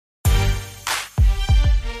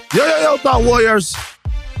Yo, Thought Warriors.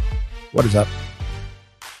 What is up?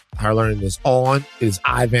 Our learning is on. It is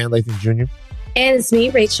I, Van Lathan Jr. And it's me,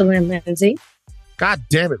 Rachel and Lindsay. God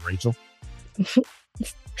damn it, Rachel.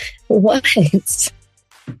 What?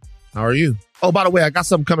 How are you? Oh, by the way, I got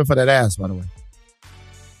something coming for that ass, by the way.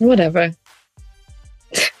 Whatever.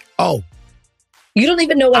 Oh. You don't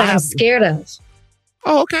even know what I'm scared of.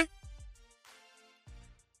 Oh, okay.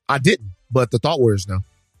 I didn't, but the Thought Warriors know.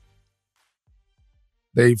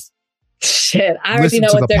 They've Shit, I already know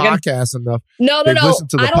what they're going to... podcast enough. No. I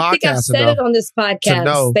don't think I've said it on this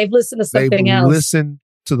podcast. They've listened to something else. They've listened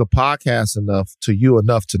to the podcast enough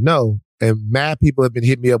to know, and mad people have been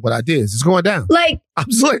hitting me up with ideas. It's going down. Like, I'm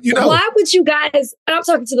just letting you know. Why would you guys... And I'm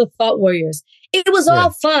talking to the Thought Warriors. It was all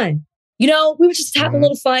fun. You know, we were just having a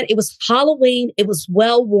little fun. It was Halloween. It was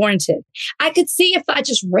well warranted. I could see if I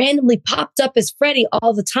just randomly popped up as Freddy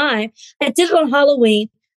all the time. I did it on Halloween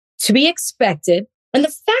to be expected. And the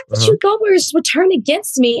fact that you Warriors would turn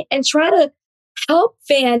against me and try to help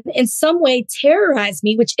Van in some way terrorize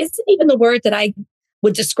me, which isn't even the word that I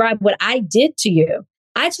would describe what I did to you.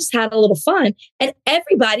 I just had a little fun and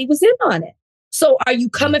everybody was in on it. So are you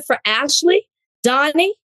coming for Ashley,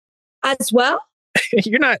 Donnie as well?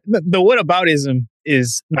 You're not, the whataboutism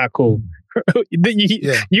is not cool.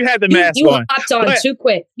 You had the mask you on. Hopped on too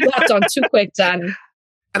quick. You hopped on too quick, Donnie.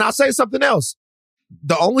 And I'll say something else.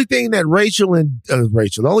 The only thing that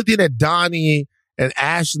the only thing that Donnie and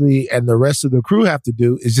Ashley and the rest of the crew have to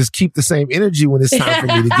do is just keep the same energy when it's time for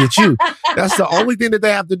me to get you. That's the only thing that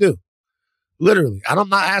they have to do. Literally. I'm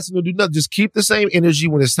not asking them to do nothing. Just keep the same energy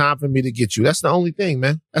when it's time for me to get you. That's the only thing,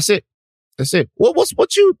 man. That's it.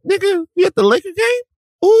 What you, nigga? You at the Laker game?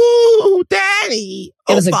 Ooh, daddy.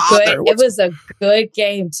 It was a good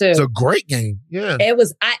game too. It's a great game. Yeah. It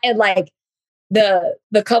was,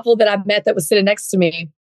 the couple that I met that was sitting next to me,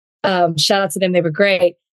 shout out to them. They were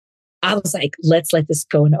great. I was like, let's let this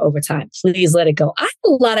go into overtime. Please let it go. I had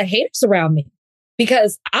a lot of haters around me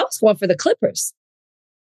because I was going for the Clippers.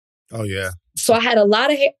 Oh yeah. So I had a lot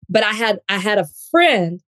of hate, but I had a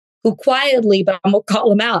friend who quietly, but I'm going to call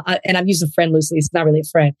him out. And I'm using friend loosely. It's not really a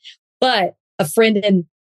friend, but a friend in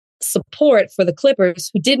support for the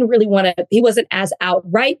Clippers who didn't really he wasn't as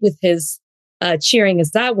outright with his cheering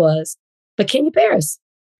as I was. But Kenya Barris,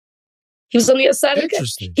 he was on the other side of the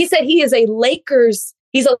game. He said he is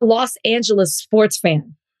he's a Los Angeles sports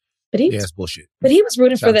fan. But it's bullshit. But he was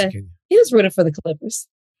rooting for the Clippers.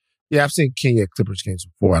 Yeah, I've seen Kenya Clippers games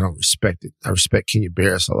before. I don't respect it. I respect Kenya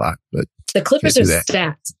Barris a lot, but the Clippers are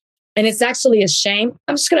stacked. And it's actually a shame.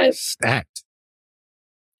 I'm just gonna stacked.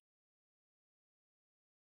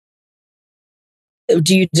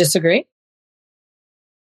 Do you disagree?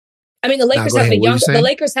 I mean, the Lakers have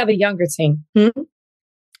a younger team.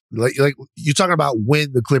 Like you're talking about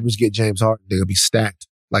when the Clippers get James Harden, they're gonna be stacked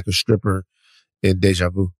like a stripper in Deja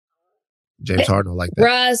Vu. James Harden will like that.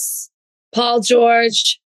 Russ, Paul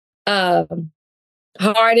George, Harden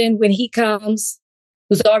when he comes,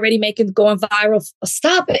 who's already going viral.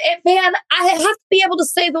 Stop it, man! I have to be able to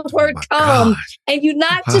say the word "come" and you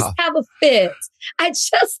not just have a fit. I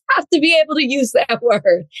just have to be able to use that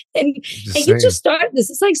word. And you just started this.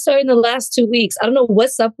 It's like starting the last 2 weeks. I don't know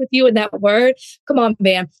what's up with you and that word. Come on,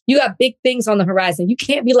 man! You got big things on the horizon. You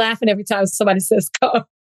can't be laughing every time somebody says "come."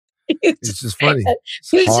 It's just funny.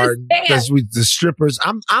 It's hard because with the strippers,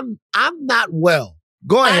 I'm not well.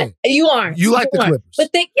 Go ahead. You aren't. You like the Clippers, but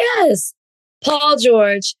yes. Paul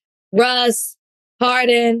George, Russ,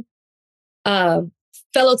 Harden,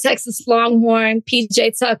 fellow Texas Longhorn,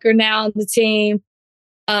 PJ Tucker now on the team,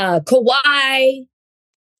 Kawhi,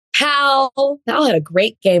 Powell. Powell had a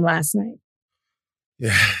great game last night.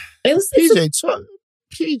 Yeah. PJ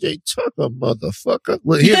Tucker, motherfucker.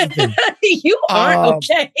 Look, here's the thing. You aren't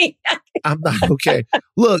okay. I'm not okay.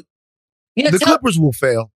 Look, the Clippers will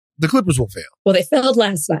fail. The Clippers will fail. Well, they failed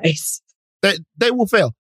last night. They will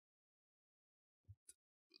fail.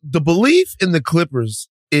 The belief in the Clippers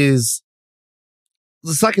it's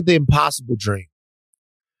like the impossible dream.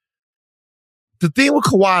 The thing with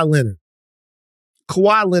Kawhi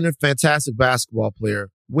Leonard, fantastic basketball player.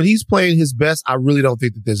 When he's playing his best, I really don't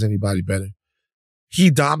think that there's anybody better. He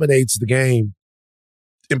dominates the game,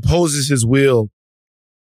 imposes his will.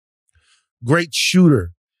 Great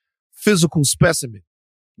shooter, physical specimen,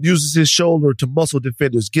 uses his shoulder to muscle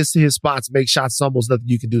defenders, gets to his spots, makes shots, almost nothing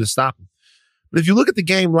you can do to stop him. But if you look at the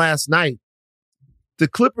game last night, the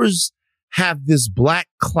Clippers have this black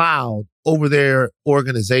cloud over their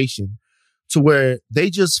organization to where they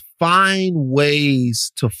just find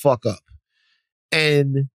ways to fuck up.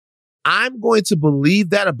 And I'm going to believe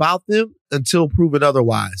that about them until proven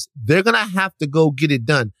otherwise. They're going to have to go get it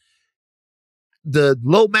done. the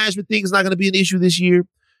load management thing is not going to be an issue this year.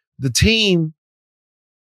 The team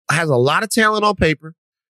has a lot of talent on paper.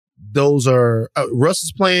 Those are Russ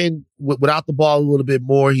is playing without the ball a little bit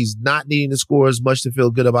more. He's not needing to score as much to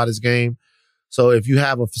feel good about his game. So if you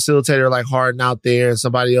have a facilitator like Harden out there and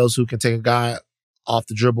somebody else who can take a guy off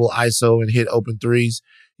the dribble, ISO, and hit open threes,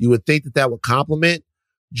 you would think that would complement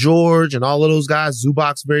George and all of those guys.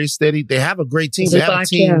 Zubac's very steady. They have a great team. They have a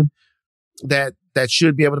team that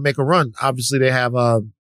should be able to make a run. Obviously, they have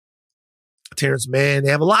Terrence Mann.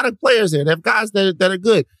 They have a lot of players there. They have guys that are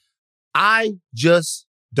good. I just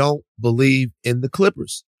don't believe in the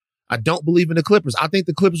Clippers. I don't believe in the Clippers. I think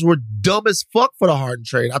the Clippers were dumb as fuck for the Harden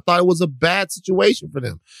trade. I thought it was a bad situation for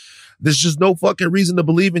them. There's just no fucking reason to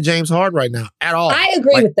believe in James Harden right now at all. I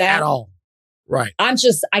agree with that. At all. Right. I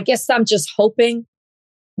guess I'm just hoping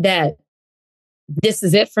that this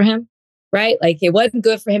is it for him, right? Like it wasn't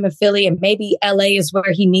good for him in Philly and maybe LA is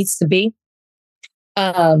where he needs to be.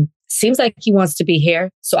 Seems like he wants to be here.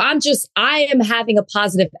 So I am having a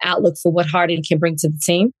positive outlook for what Harden can bring to the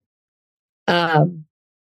team.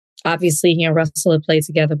 Obviously he and Russell have played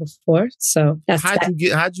together before. So that's how'd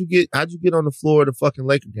you get on the floor of the fucking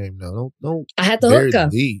Laker game though? Don't I had the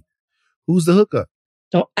hookup. Who's the hookup?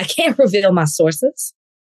 I can't reveal my sources.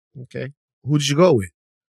 Okay. Who did you go with?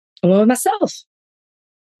 I went with myself.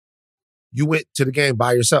 You went to the game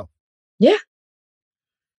by yourself? Yeah.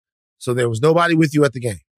 So there was nobody with you at the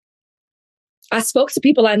game? I spoke to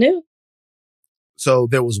people I knew. So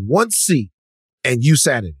there was one seat and you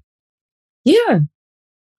sat in it? Yeah.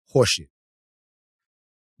 Horseshit.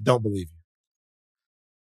 Don't believe you.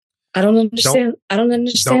 I don't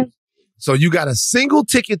understand. So you got a single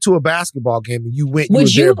ticket to a basketball game and you went.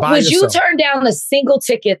 Would you yourself. turn down a single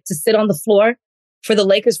ticket to sit on the floor for the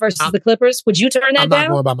Lakers versus the Clippers? Would you turn that down? I'm not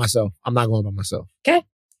going by myself. Okay.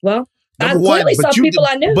 Well, I clearly saw people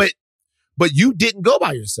I knew. But you didn't go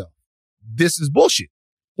by yourself. This is bullshit.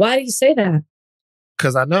 Why do you say that?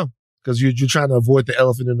 Because I know. Because you're trying to avoid the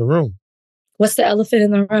elephant in the room. What's the elephant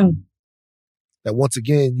in the room? That once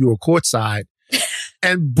again, you were courtside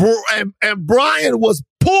and Brian was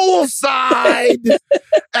poolside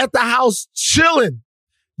at the house chilling.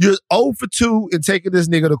 You're 0 for 2 in taking this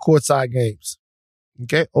nigga to courtside games.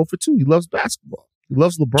 Okay? 0 for 2. He loves basketball. He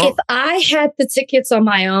loves LeBron. If I had the tickets on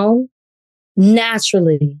my own,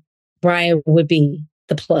 naturally, Brian would be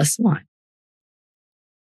the +1.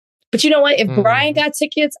 But you know what? If Brian got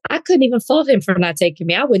tickets, I couldn't even fault him for not taking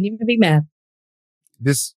me. I wouldn't even be mad.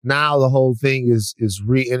 This now the whole thing is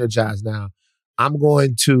re-energized now. I'm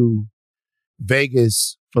going to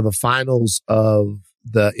Vegas for the finals of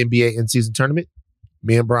the NBA in-season tournament.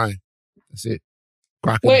 Me and Brian. That's it.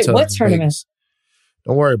 Wait, what tournament? Vegas.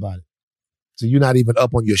 Don't worry about it. So you're not even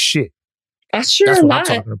up on your shit. I sure That's am what not. I'm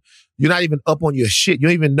talking about. You're not even up on your shit. You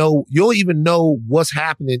don't even know what's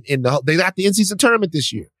happening they got the in-season tournament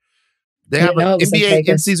this year. They have an NBA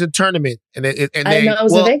in-season tournament. And I didn't know it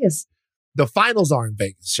was in Vegas. The finals are in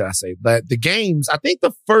Vegas, should I say. But the games, I think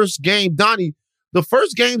the first game, Donnie, the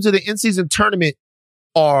first games of the in-season tournament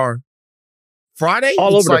are Friday?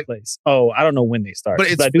 All over the place. Oh, I don't know when they start. But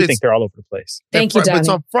I do think they're all over the place. Thank you, Donnie. But it's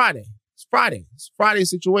on Friday. It's Friday. It's Friday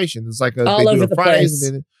situation. It's like all over the Fridays place.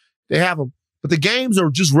 And then they have them. But the games are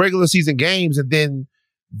just regular season games. And then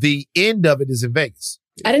the end of it is in Vegas.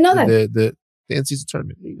 I didn't know that. The in-season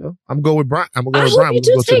tournament. There you go. I'm going with Brian. I'm going to go with Brian. You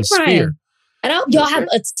do take Brian. Sphere. And y'all have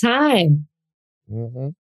a time. Mm-hmm.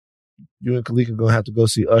 You and Kalika gonna have to go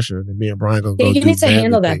see Usher, and then me and Brian gonna go. You need to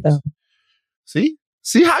handle that though. See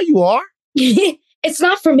how you are. It's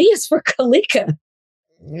not for me. It's for Kalika.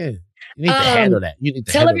 Yeah, you need to handle that. You need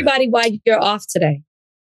to tell everybody why you're off today.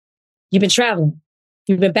 You've been traveling.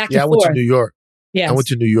 You've been back and forth. I went to New York. Yeah, I went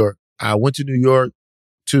to New York. I went to New York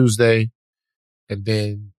Tuesday, and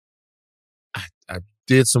then I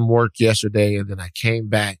did some work yesterday, and then I came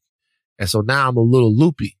back, and so now I'm a little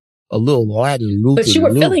loopy. But you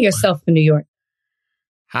were feeling yourself in New York.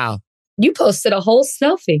 How? You posted a whole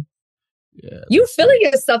selfie. Yeah, you were feeling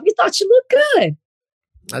yourself. You thought you looked good.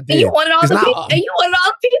 I did. And you wanted all the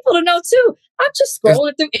people to know too. I'm just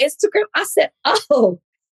scrolling through Instagram. I said, "Oh,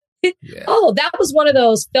 oh, that was one of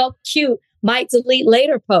those felt cute, might delete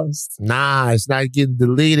later posts." Nah, it's not getting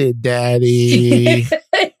deleted, Daddy.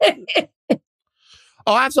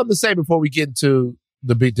 Oh, I have something to say before we get into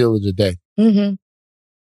the big deal of the day. Mm-hmm.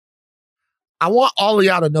 I want all of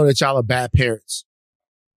y'all to know that y'all are bad parents.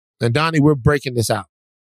 And Donnie, we're breaking this out.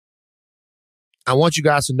 I want you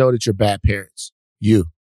guys to know that you're bad parents. You're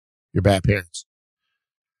bad parents.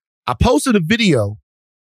 I posted a video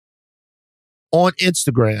on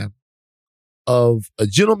Instagram of a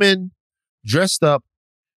gentleman dressed up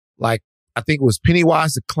like, I think it was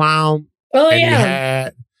Pennywise the Clown Oh, and yeah. he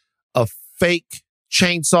had a fake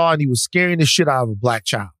chainsaw and he was scaring the shit out of a black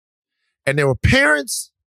child. And there were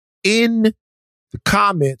parents in the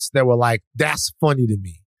comments that were like, that's funny to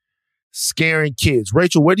me. Scaring kids.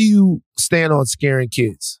 Rachel, where do you stand on scaring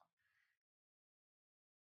kids?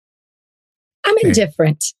 I'm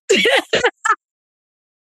indifferent.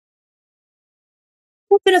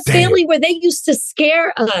 In a family where they used to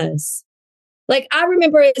scare us. Like, I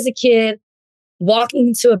remember as a kid walking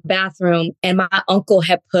into a bathroom and my uncle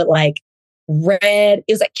had put like it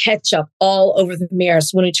was like ketchup all over the mirror.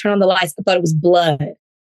 So when we turned on the lights, I thought it was blood.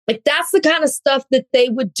 Like, that's the kind of stuff that they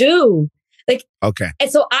would do. Like, okay.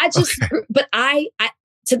 And so I just, but I,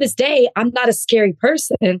 to this day, I'm not a scary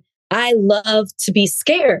person. I love to be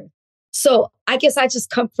scared. So I guess I just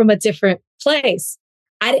come from a different place.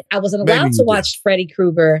 I wasn't allowed to watch Freddy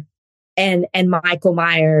Krueger and Michael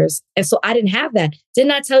Myers. And so I didn't have that.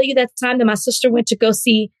 Didn't I tell you that time that my sister went to go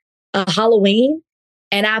see Halloween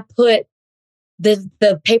and I put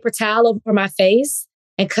the paper towel over my face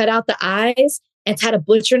and cut out the eyes and had a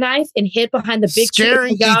butcher knife and hid behind the big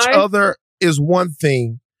scaring each other is one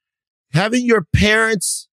thing. Having your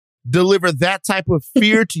parents deliver that type of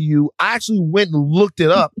fear to you, I actually went and looked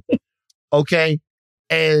it up. Okay.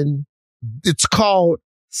 And it's called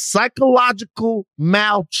psychological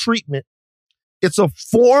maltreatment. It's a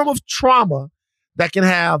form of trauma that can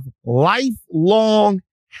have lifelong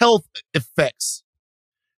health effects.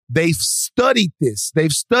 They've studied this.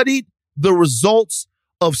 They've studied the results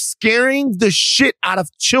of scaring the shit out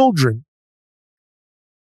of children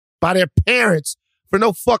by their parents for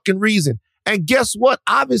no fucking reason. And guess what?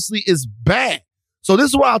 Obviously, it's bad. So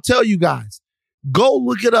this is what I'll tell you guys. Go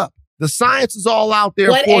look it up. The science is all out there.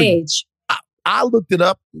 What for age? You. I looked it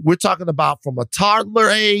up. We're talking about from a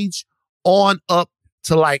toddler age on up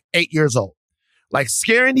to like 8 years old. Like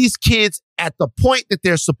scaring these kids at the point that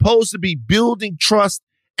they're supposed to be building trust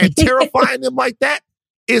and terrifying them like that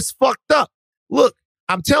is fucked up. Look,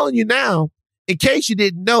 I'm telling you now, in case you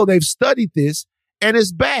didn't know, they've studied this and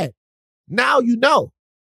it's bad. Now you know.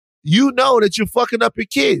 You know that you're fucking up your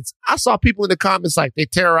kids. I saw people in the comments like, they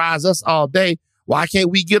terrorize us all day. Why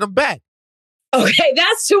can't we get them back? Okay,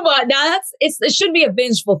 that's too much. Now it shouldn't be a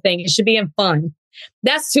vengeful thing. It should be in fun.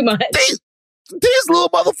 That's too much. These little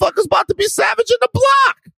motherfuckers about to be savage in the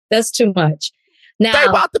block. That's too much. Now they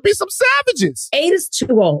about to be some savages. 8 is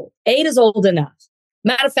too old. 8 is old enough.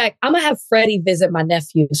 Matter of fact, I'm gonna have Freddie visit my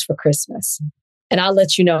nephews for Christmas, and I'll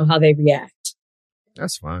let you know how they react.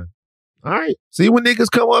 That's fine. All right. See when niggas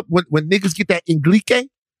come up, when niggas get that Englique,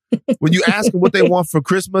 when you ask them what they want for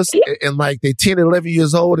Christmas and like they 10, 11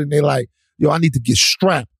 years old and they like, yo, I need to get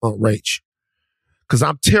strapped, Aunt Rach. Cause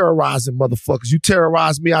I'm terrorizing motherfuckers. You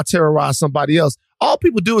terrorize me, I terrorize somebody else. All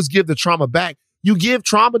people do is give the trauma back. You give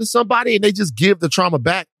trauma to somebody and they just give the trauma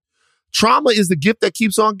back. Trauma is the gift that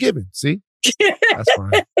keeps on giving. See? That's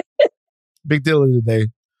fine. Big deal of the day.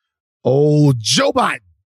 Oh, Joe Biden.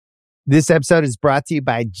 This episode is brought to you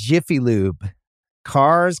by Jiffy Lube.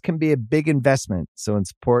 Cars can be a big investment, so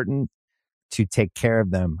it's important to take care of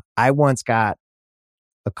them. I once got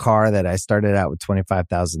a car that I started out with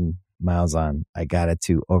 25,000 miles on. I got it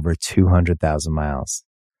to over 200,000 miles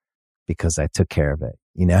because I took care of it.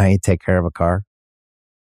 You know how you take care of a car?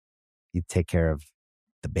 You take care of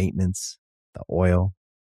the maintenance, the oil,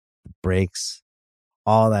 the brakes,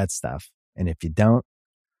 all that stuff. And if you don't,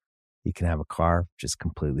 you can have a car just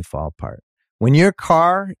completely fall apart. When your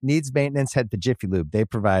car needs maintenance, head to Jiffy Lube. They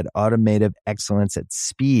provide automotive excellence at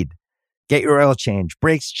speed. Get your oil change,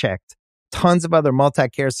 brakes checked, tons of other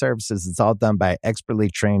multi-care services. It's all done by expertly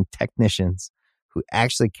trained technicians who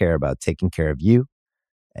actually care about taking care of you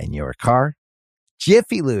and your car.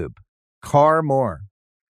 Jiffy Lube, car more.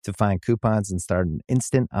 To find coupons and start an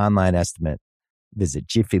instant online estimate, visit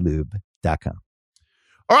jiffylube.com.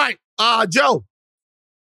 All right, Joe.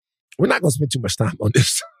 We're not going to spend too much time on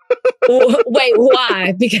this. Wait,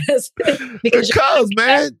 why? Because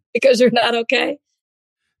man. Because you're not okay.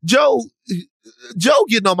 Joe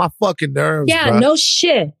getting on my fucking nerves. Yeah, bro. No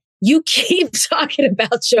shit. You keep talking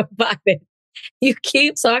about Joe Biden. You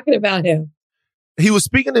keep talking about him. He was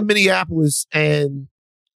speaking in Minneapolis, and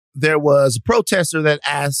there was a protester that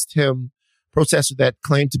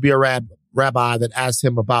claimed to be a rabbi that asked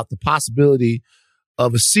him about the possibility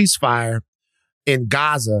of a ceasefire in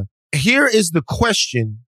Gaza. Here is the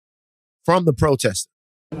question from the protester.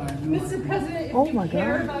 Mr. President, if you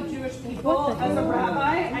care about Jewish people as a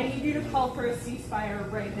rabbi, I need you to call for a ceasefire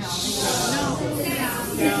right now.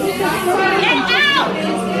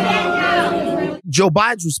 No. Joe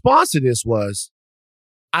Biden's response to this was,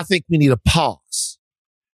 I think we need a pause.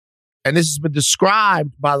 and this has been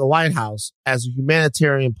described by the White House as a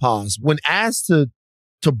humanitarian pause. When asked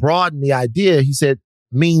to broaden the idea, he said,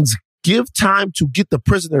 means give time to get the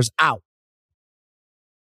prisoners out.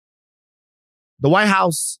 The White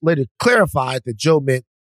House later clarified that Joe meant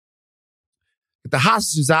get the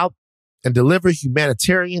hostages out and deliver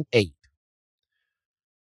humanitarian aid.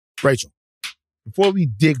 Rachel, before we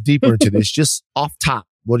dig deeper into this, just off top,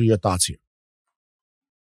 what are your thoughts here?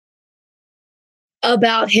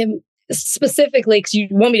 About him specifically, because you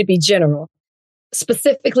want me to be general,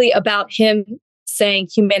 specifically about him saying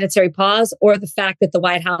humanitarian pause, or the fact that the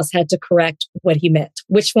White House had to correct what he meant?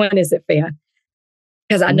 Which one is it, Fan?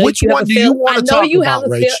 Because I know which one do you want to talk about,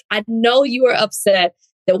 Rach? I know you are upset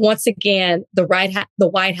that once again the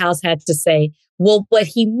White House had to say, well, what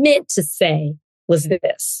he meant to say was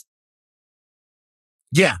this.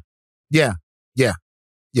 Yeah.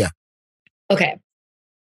 Okay.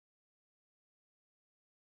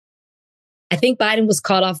 I think Biden was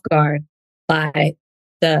caught off guard by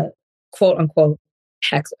the quote unquote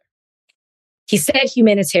heckler. He said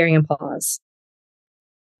humanitarian pause.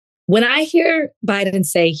 When I hear Biden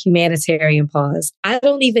say humanitarian pause, I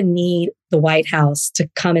don't even need the White House to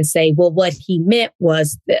come and say, well, what he meant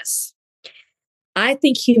was this. I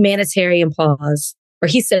think humanitarian pause, or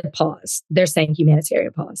he said pause. They're saying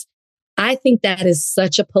humanitarian pause. I think that is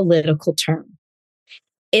such a political term.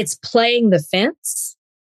 It's playing the fence.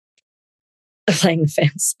 Playing the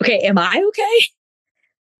fence. Okay, am I okay?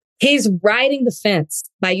 He's riding the fence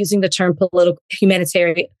by using the term political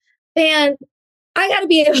humanitarian. And I got to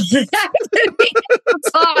be able to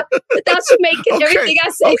talk without you making everything I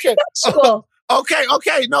say sexual. Okay.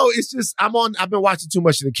 No, it's just I've been watching too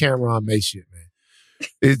much of the camera on May shit,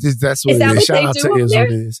 man. That's what is it that is. what Shout they out do to over is there?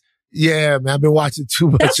 what it is. Yeah, man, I've been watching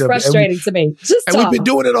too much That's of it. frustrating to me. Just and talk. we've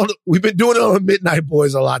been doing it on Midnight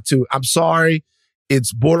Boys a lot too. I'm sorry.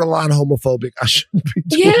 It's borderline homophobic. I shouldn't be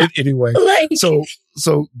doing it anyway.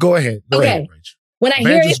 So go ahead. Go ahead, Rachel. When I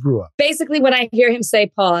hear it, basically when I hear him say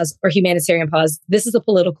pause or humanitarian pause, this is a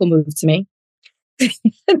political move to me.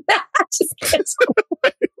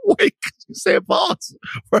 Wait, you said pause.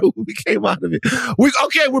 Bro, we came out of it.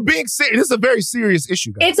 We're being serious. This is a very serious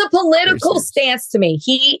issue, guys. It's a political stance to me.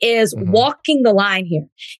 He is walking the line here.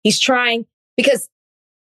 He's trying, because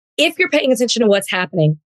if you're paying attention to what's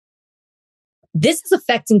happening, this is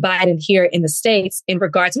affecting Biden here in the States in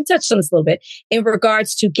regards, we touched on this a little bit, in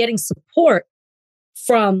regards to getting support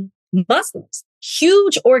from Muslims.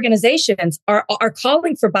 Huge organizations are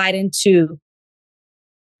calling for Biden to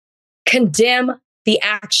condemn the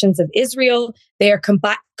actions of Israel. They are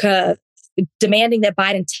demanding that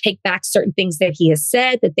Biden take back certain things that he has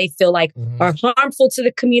said that they feel like are harmful to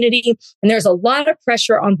the community. And there's a lot of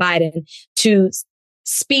pressure on Biden to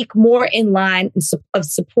speak more in line of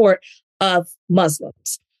support of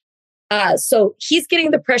Muslims. So he's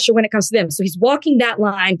getting the pressure when it comes to them. So he's walking that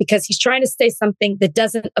line because he's trying to say something that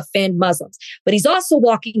doesn't offend Muslims. But he's also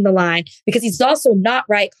walking the line because he's also not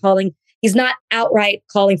outright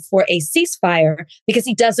calling for a ceasefire because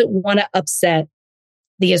he doesn't want to upset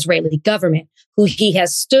the Israeli government, who he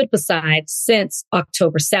has stood beside since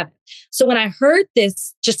October 7th. So when I heard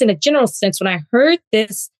this, just in a general sense, when I heard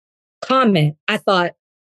this comment, I thought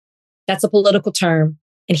that's a political term.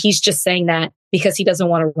 And he's just saying that because he doesn't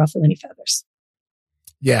want to ruffle any feathers.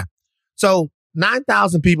 Yeah. So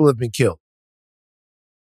 9,000 people have been killed.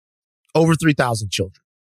 Over 3,000 children.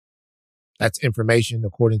 That's information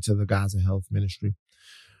according to the Gaza Health Ministry.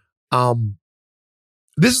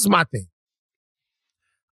 This is my thing.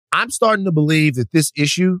 I'm starting to believe that this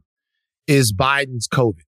issue is Biden's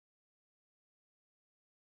COVID.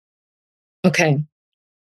 Okay.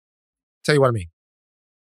 Tell you what I mean.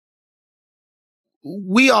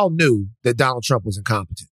 We all knew that Donald Trump was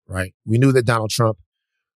incompetent, right? We knew that Donald Trump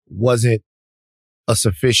wasn't a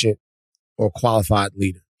sufficient or qualified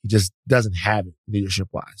leader. He just doesn't have it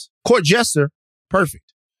leadership-wise. Court jester,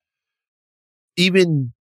 perfect.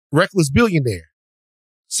 Even reckless billionaire,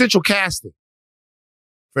 central casting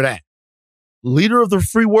for that. Leader of the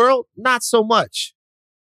free world, not so much.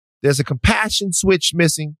 There's a compassion switch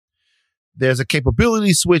missing. There's a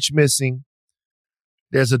capability switch missing.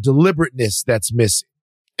 There's a deliberateness that's missing.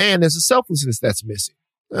 And there's a selflessness that's missing.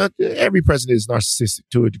 Every president is narcissistic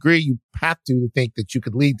to a degree. You have to think that you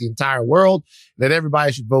could lead the entire world, that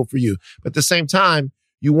everybody should vote for you. But at the same time,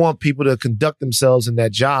 you want people to conduct themselves in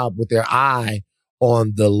that job with their eye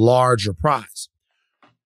on the larger prize.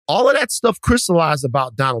 All of that stuff crystallized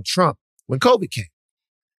about Donald Trump when COVID came.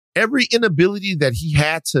 Every inability that he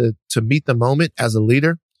had to meet the moment as a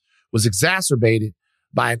leader was exacerbated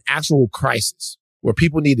by an actual crisis where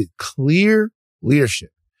people needed clear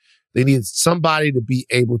leadership. They needed somebody to be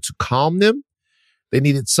able to calm them. They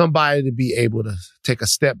needed somebody to be able to take a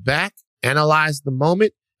step back, analyze the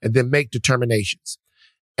moment, and then make determinations.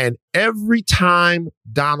 And every time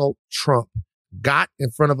Donald Trump got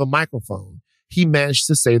in front of a microphone, he managed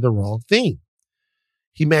to say the wrong thing.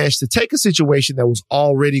 He managed to take a situation that was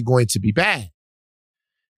already going to be bad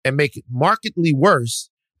and make it markedly worse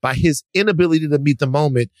by his inability to meet the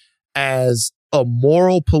moment as a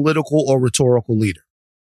moral, political, or rhetorical leader.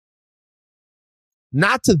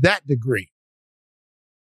 Not to that degree,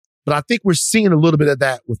 but I think we're seeing a little bit of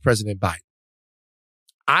that with President Biden.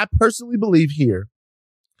 I personally believe here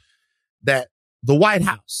that the White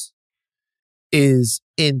House is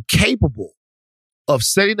incapable of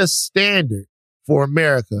setting a standard for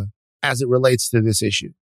America as it relates to this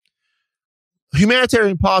issue.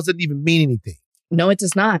 Humanitarian pause doesn't even mean anything. No, it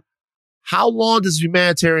does not. How long does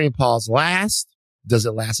humanitarian pause last? Does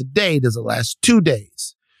it last a day? Does it last 2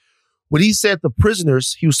 days? When he said the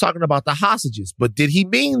prisoners, he was talking about the hostages, but did he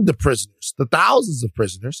mean the prisoners, the thousands of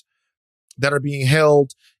prisoners that are being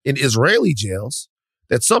held in Israeli jails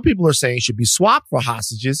that some people are saying should be swapped for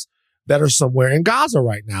hostages that are somewhere in Gaza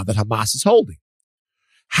right now that Hamas is holding?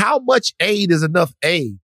 How much aid is enough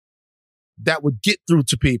aid that would get through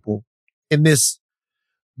to people in this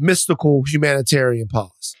mystical humanitarian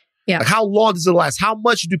pause? Yeah. Like, how long does it last? How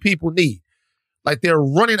much do people need? Like, they're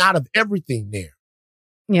running out of everything there.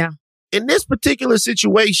 Yeah. In this particular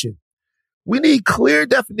situation, we need clear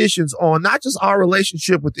definitions on not just our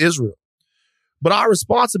relationship with Israel, but our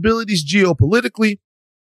responsibilities geopolitically,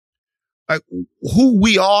 like who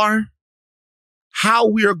we are, how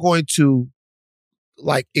we are going to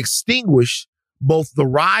extinguish both the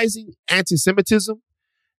rising anti-Semitism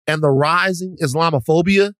and the rising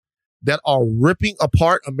Islamophobia that are ripping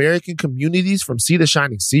apart American communities from sea to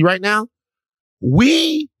shining sea right now.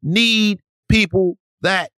 We need people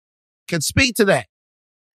that can speak to that.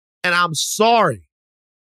 And I'm sorry,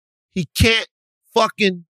 he can't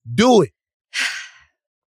fucking do it.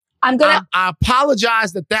 I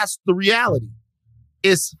apologize that that's the reality.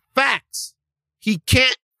 It's facts. He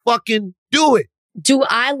can't fucking do it. Do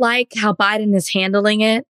I like how Biden is handling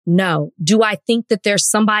it? No. Do I think that there's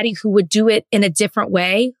somebody who would do it in a different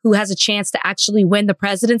way, who has a chance to actually win the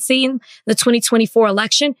presidency in the 2024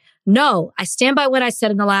 election? No. I stand by what I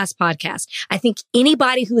said in the last podcast. I think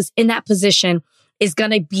anybody who is in that position is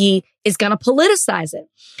going to politicize it.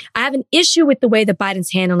 I have an issue with the way that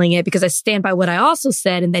Biden's handling it because I stand by what I also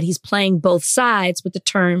said and that he's playing both sides with the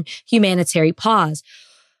term humanitarian pause.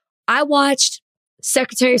 I watched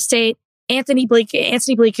Secretary of State Anthony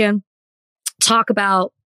Blinken talk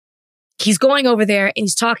about, he's going over there and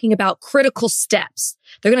he's talking about critical steps.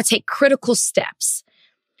 They're going to take critical steps.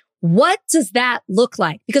 What does that look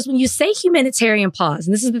like? Because when you say humanitarian pause,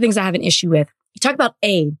 and this is the things I have an issue with, you talk about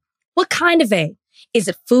aid. What kind of aid? Is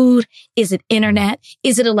it food? Is it internet?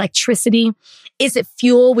 Is it electricity? Is it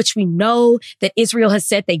fuel, which we know that Israel has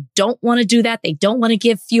said they don't want to do that. They don't want to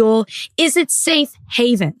give fuel. Is it safe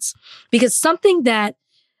havens? Because something that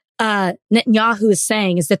Netanyahu is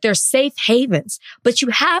saying is that they're safe havens, but you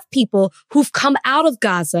have people who've come out of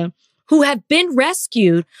Gaza who have been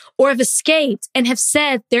rescued or have escaped and have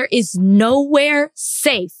said there is nowhere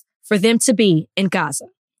safe for them to be in Gaza.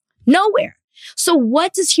 Nowhere. So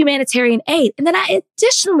what does humanitarian aid? And then I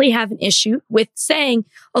additionally have an issue with saying,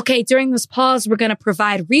 okay, during this pause, we're going to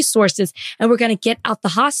provide resources and we're going to get out the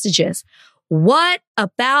hostages. What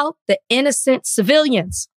about the innocent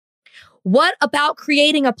civilians? What about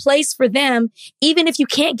creating a place for them, even if you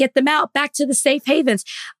can't get them out, back to the safe havens?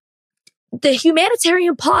 The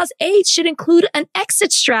humanitarian pause aid should include an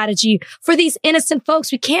exit strategy for these innocent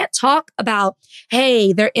folks. We can't talk about,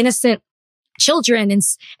 hey, they're innocent children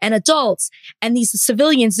and adults and these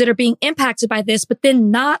civilians that are being impacted by this, but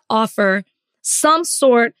then not offer some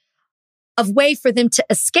sort of way for them to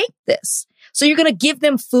escape this. So you're going to give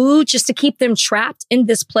them food just to keep them trapped in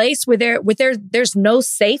this place where there's no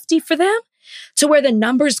safety for them, to where the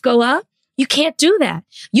numbers go up. You can't do that.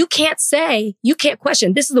 You can't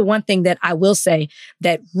question. This is the one thing that I will say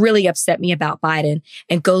that really upset me about Biden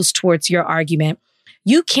and goes towards your argument.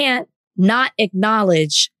 You can't not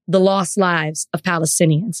acknowledge the lost lives of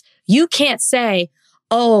Palestinians. You can't say,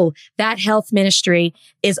 oh, that health ministry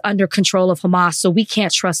is under control of Hamas, so we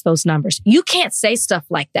can't trust those numbers. You can't say stuff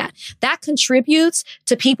like that. That contributes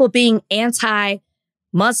to people being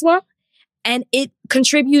anti-Muslim, and it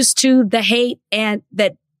contributes to the hate and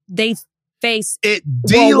that they face. It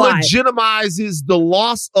delegitimizes the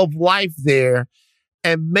loss of life there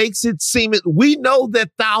and makes it seem we know that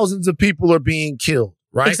thousands of people are being killed,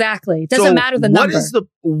 right? Exactly. It doesn't matter the number.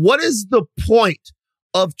 What is the point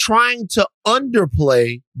of trying to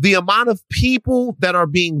underplay the amount of people that are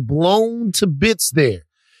being blown to bits there.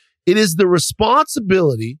 It is the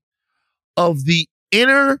responsibility of the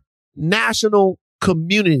international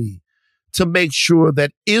community to make sure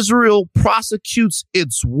that Israel prosecutes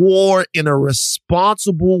its war in a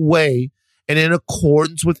responsible way and in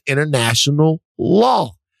accordance with international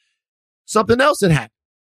law. Something else that happened.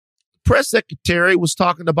 Press secretary was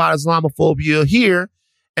talking about Islamophobia here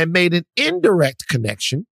and made an indirect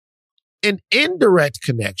connection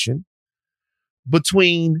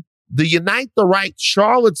between the Unite the Right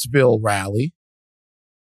Charlottesville rally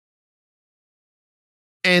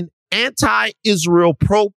and anti-Israel,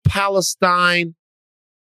 pro-Palestine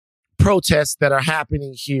protests that are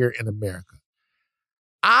happening here in America.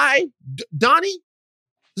 Donnie,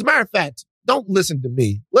 as a matter of fact, don't listen to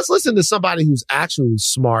me. Let's listen to somebody who's actually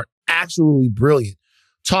smart, actually brilliant,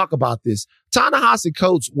 talk about this. Ta-Nehisi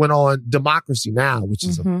Coates went on Democracy Now!, which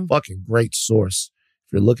is a fucking great source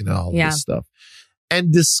if you're looking at all of this stuff,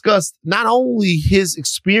 and discussed not only his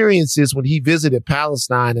experiences when he visited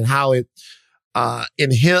Palestine and how it,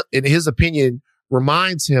 in his opinion,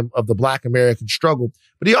 reminds him of the Black American struggle,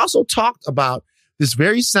 but he also talked about this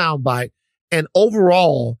very soundbite and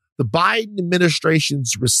overall the Biden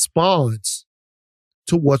administration's response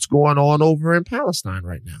to what's going on over in Palestine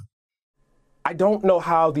right now. I don't know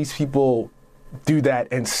how these people do that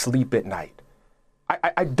and sleep at night.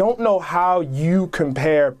 I don't know how you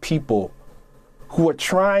compare people who are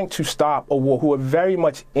trying to stop a war, who are very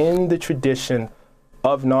much in the tradition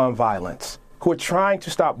of nonviolence, who are trying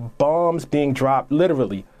to stop bombs being dropped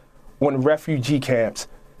literally on refugee camps,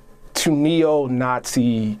 to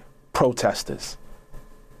neo-Nazi protesters.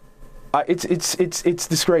 It's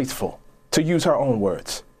disgraceful, to use her own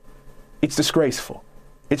words. It's disgraceful.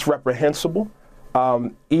 It's reprehensible.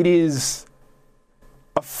 It is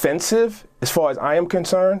offensive, as far as I am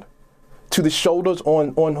concerned, to the shoulders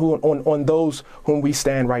on those whom we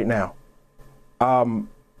stand right now. I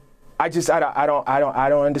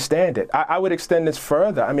don't understand it. I would extend this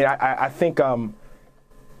further. I mean, I think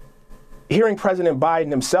hearing President Biden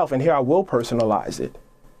himself, and here I will personalize it,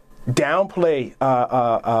 downplay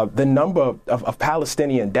the number of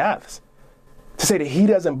Palestinian deaths, to say that he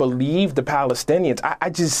doesn't believe the Palestinians. I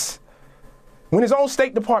just, when his own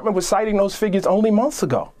State Department was citing those figures only months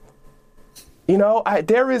ago, you know,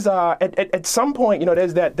 there is at some point, you know,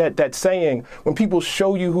 there's that saying, when people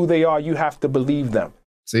show you who they are, you have to believe them.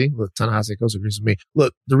 See, look, Ta-Nehisi Coates agrees with me.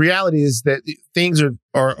 Look, the reality is that things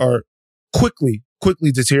are quickly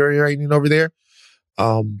deteriorating over there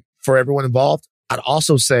for everyone involved. I'd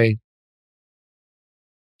also say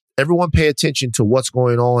everyone pay attention to what's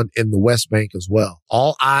going on in the West Bank as well.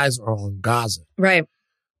 All eyes are on Gaza. Right.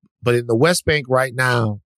 But in the West Bank right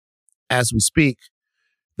now, as we speak,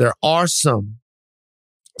 there are some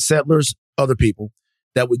settlers, other people,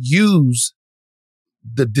 that would use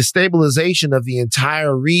the destabilization of the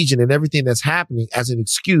entire region and everything that's happening as an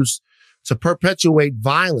excuse to perpetuate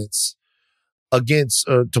violence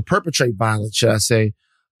to perpetrate violence, should I say,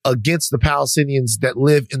 against the Palestinians that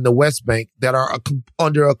live in the West Bank that are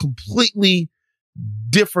under a completely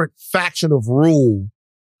different faction of rule.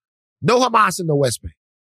 No Hamas in the West Bank.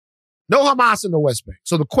 No Hamas in the West Bank.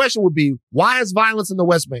 So the question would be, why is violence in the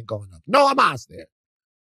West Bank going up? No Hamas there.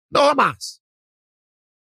 No Hamas.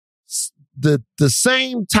 The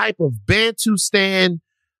same type of Bantustan,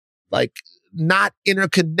 like not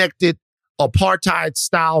interconnected apartheid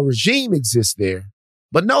style regime exists there,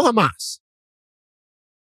 but no Hamas.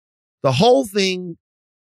 The whole thing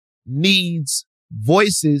needs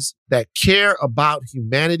voices that care about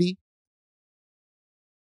humanity,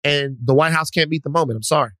 and the White House can't meet the moment. I'm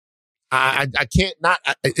sorry. I can't not.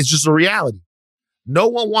 It's just a reality. No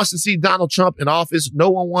one wants to see Donald Trump in office. No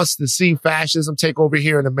one wants to see fascism take over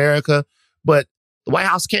here in America. But the White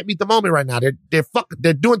House can't meet the moment right now.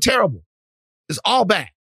 They're doing terrible. It's all bad.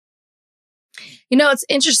 You know, it's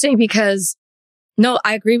interesting because, no,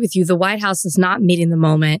 I agree with you. The White House is not meeting the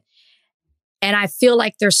moment. And I feel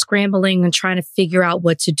like they're scrambling and trying to figure out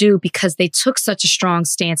what to do because they took such a strong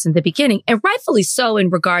stance in the beginning, and rightfully so in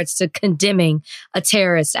regards to condemning a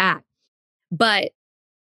terrorist act. But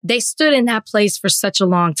they stood in that place for such a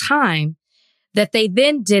long time that they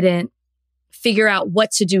then didn't figure out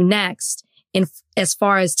what to do next as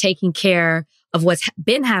far as taking care of what's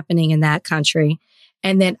been happening in that country.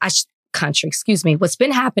 And then what's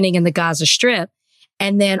been happening in the Gaza Strip.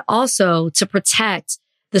 And then also to protect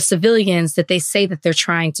the civilians that they say that they're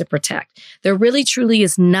trying to protect. There really, truly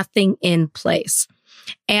is nothing in place.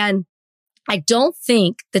 And I don't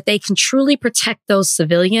think that they can truly protect those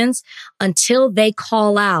civilians until they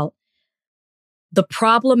call out the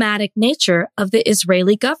problematic nature of the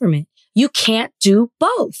Israeli government. You can't do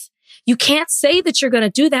both. You can't say that you're going to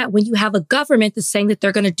do that when you have a government that's saying that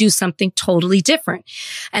they're going to do something totally different.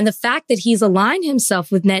 And the fact that he's aligned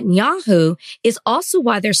himself with Netanyahu is also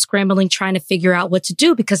why they're scrambling, trying to figure out what to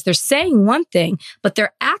do, because they're saying one thing, but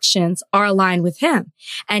their actions are aligned with him.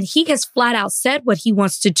 And he has flat out said what he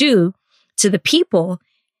wants to do to the people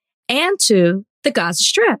and to the Gaza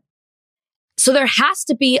Strip. So there has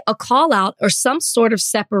to be a call out or some sort of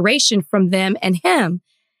separation from them and him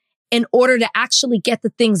in order to actually get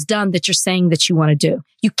the things done that you're saying that you want to do.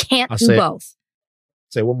 You can't do both.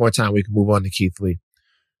 Say one more time, we can move on to Keith Lee.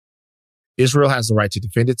 Israel has the right to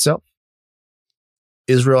defend itself.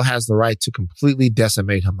 Israel has the right to completely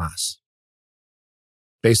decimate Hamas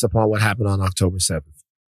based upon what happened on October 7th.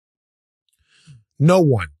 No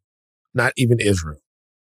one, not even Israel,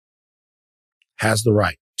 has the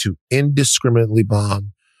right to indiscriminately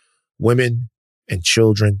bomb women and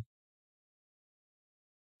children,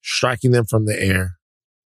 striking them from the air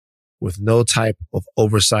with no type of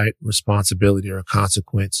oversight, responsibility, or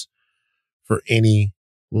consequence for any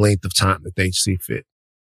length of time that they see fit.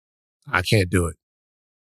 I can't do it.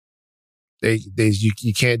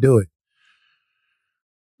 You can't do it.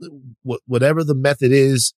 Whatever the method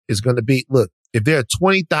is going to be. Look, if there are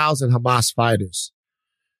 20,000 Hamas fighters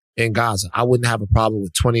in Gaza, I wouldn't have a problem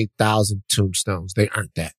with 20,000 tombstones. They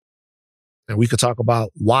aren't that. And we could talk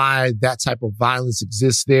about why that type of violence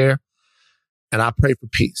exists there. And I pray for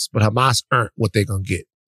peace. But Hamas earned what they're going to get.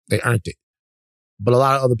 They earned it. But a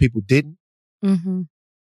lot of other people didn't. Mm-hmm.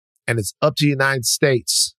 And it's up to the United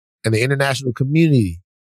States and the international community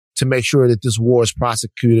to make sure that this war is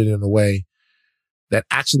prosecuted in a way that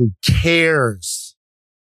actually cares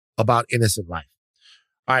about innocent life.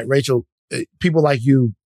 All right, Rachel, people like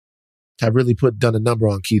you have really done a number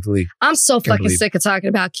on Keith Lee. I'm so fucking sick of talking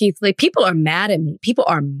about Keith Lee. People are mad at me. People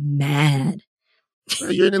are mad.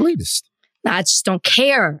 Well, you're an elitist. No, I just don't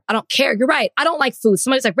care. I don't care. You're right. I don't like food.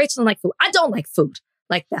 Somebody's like, Rachel doesn't like food. I don't like food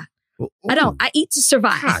like that. Ooh. I don't. I eat to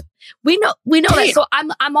survive. God. We know that. So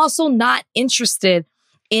I'm also not interested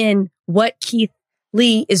in what Keith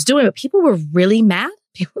Lee is doing. But people were really mad.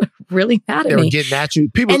 People were really mad at me. They were getting at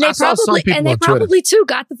you. I saw some people on Twitter. Probably too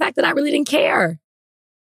got the fact that I really didn't care.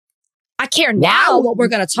 I care now what we're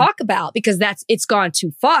going to talk about because it's gone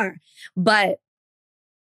too far. But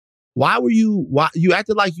why you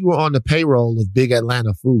acted like you were on the payroll of Big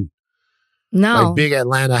Atlanta Food? No. Like Big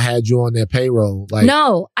Atlanta had you on their payroll. Like,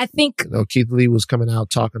 no, I think Keith Lee was coming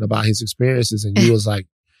out talking about his experiences and you was like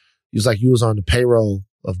you was on the payroll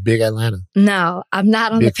of Big Atlanta. No, I'm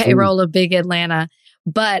not on the payroll of Big Atlanta.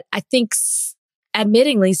 But I think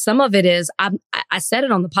admittingly, some of it is, I said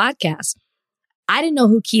it on the podcast. I didn't know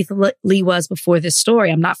who Keith Lee was before this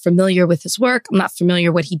story. I'm not familiar with his work. I'm not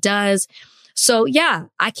familiar what he does. So yeah,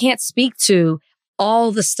 I can't speak to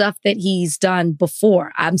all the stuff that he's done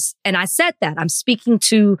before. And I said that I'm speaking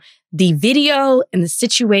to the video and the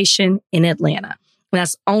situation in Atlanta. And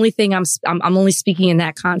that's the only thing I'm only speaking in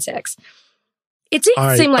that context. It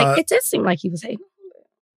did seem like he was hating.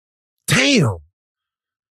 Damn.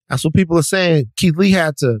 That's what people are saying. Keith Lee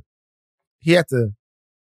had to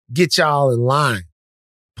get y'all in line,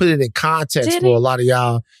 put it in context for a lot of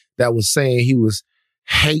y'all that was saying he was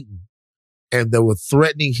hating and that were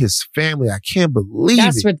threatening his family. I can't believe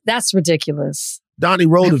it. That's ridiculous. Donnie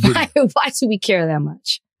wrote a video. Why do we care that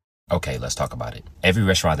much? Okay, let's talk about it. Every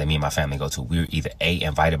restaurant that me and my family go to, we were either A,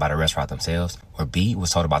 invited by the restaurant themselves, or B,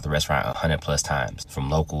 was told about the restaurant 100 plus times. From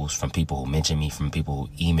locals, from people who mention me, from people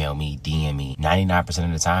who email me, DM me. 99%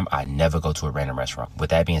 of the time, I never go to a random restaurant.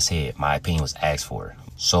 With that being said, my opinion was asked for.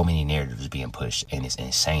 So many narratives being pushed, and it's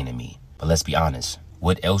insane to me. But let's be honest,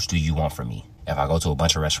 what else do you want from me? If I go to a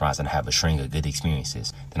bunch of restaurants and have a string of good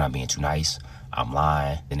experiences, then I'm being too nice, I'm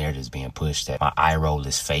lying, the narrative is being pushed that my eye roll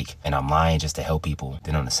is fake, and I'm lying just to help people.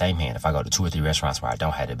 Then on the same hand, if I go to 2 or 3 restaurants where I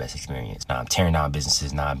don't have the best experience, now I'm tearing down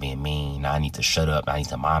businesses, now I'm being mean, now I need to shut up, now I need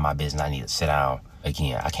to mind my business, I need to sit down.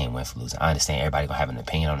 Again, I can't win for losing. I understand everybody gonna have an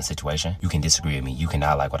opinion on the situation. You can disagree with me, you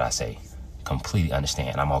cannot like what I say. Completely understand,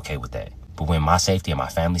 and I'm okay with that. But when my safety and my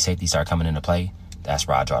family safety start coming into play, that's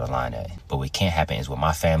where I draw the line at. But what can't happen is when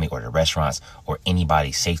my family or the restaurants or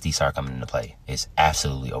anybody's safety start coming into play. It's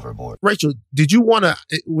absolutely overboard. Rachel, did you want to,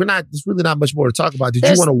 there's really not much more to talk about. Did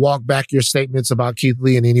you want to walk back your statements about Keith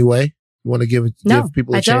Lee in any way? You want to give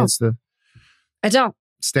people a chance to? I don't.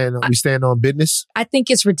 We stand on business? I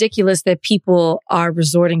think it's ridiculous that people are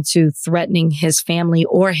resorting to threatening his family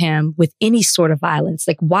or him with any sort of violence.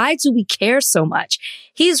 Like, why do we care so much?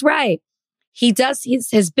 He's right. He does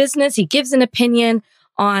his business. He gives an opinion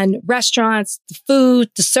on restaurants, the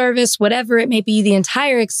food, the service, whatever it may be, the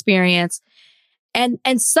entire experience.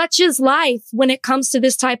 And such is life when it comes to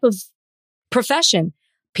this type of profession.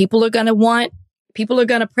 People are going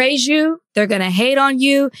to praise you. They're going to hate on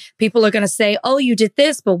you. People are going to say, oh, you did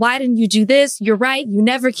this, but why didn't you do this? You're right. You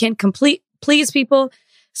never can please people.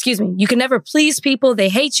 Excuse me. You can never please people. They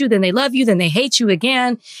hate you, then they love you, then they hate you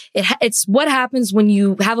again. It's what happens when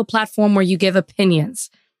you have a platform where you give opinions.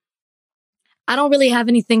 I don't really have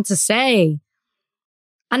anything to say.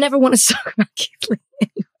 I never want to talk about Keith Lee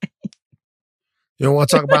anyway. You don't want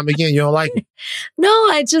to talk about him again? You don't like it? No,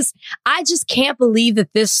 I just can't believe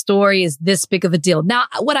that this story is this big of a deal. Now,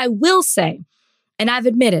 what I will say, and I've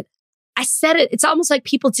admitted, I said it, it's almost like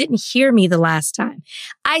people didn't hear me the last time.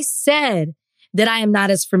 I said that I am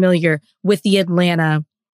not as familiar with the Atlanta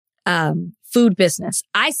food business.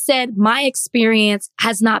 I said my experience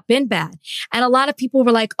has not been bad. And a lot of people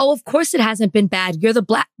were like, oh, of course it hasn't been bad. You're the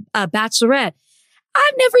Bachelorette.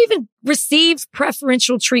 I've never even received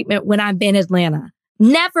preferential treatment when I'm in Atlanta.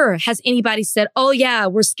 Never has anybody said, oh yeah,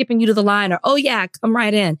 we're skipping you to the line, or oh yeah, come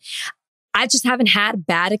right in. I just haven't had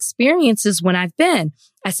bad experiences when I've been.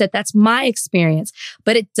 I said, that's my experience,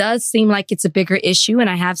 but it does seem like it's a bigger issue. And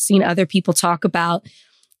I have seen other people talk about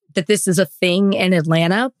that this is a thing in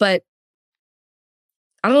Atlanta, but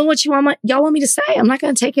I don't know what y'all want me to say. I'm not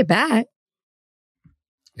going to take it back.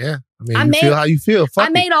 Yeah. I mean, feel how you feel. I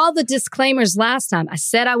made all the disclaimers last time. I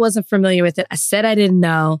said I wasn't familiar with it. I said I didn't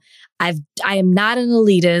know. I am not an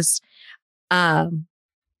elitist. I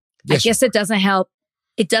guess it doesn't help.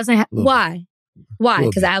 It doesn't. Why? Why?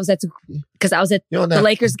 Because I was at the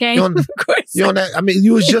Lakers game. Of course. I mean,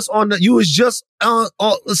 you was just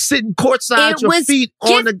sitting courtside, your feet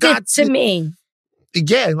on the god to me.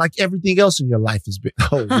 Yeah, like everything else in your life has been.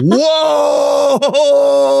 Oh,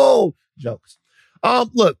 whoa! Jokes.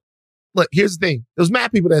 Look. Here's the thing. There's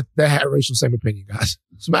mad people that had racial same opinion, guys.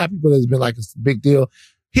 There's mad people that's been like, it's a big deal.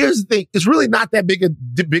 Here's the thing. It's really not that big a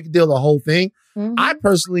deal, the whole thing. Mm-hmm. I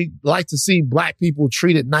personally like to see black people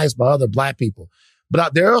treated nice by other black people.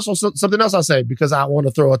 But there's also something else I'll say, because I want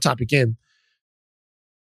to throw a topic in.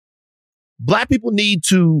 Black people need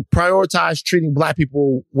to prioritize treating black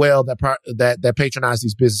people well that patronize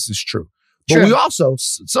these businesses. True. But we also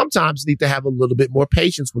sometimes need to have a little bit more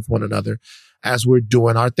patience with one another as we're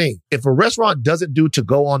doing our thing. If a restaurant doesn't do to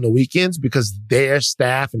go on the weekends because their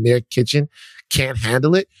staff and their kitchen can't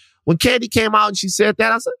handle it, when Candy came out and she said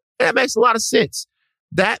that, I said, that makes a lot of sense.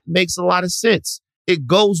 That makes a lot of sense. It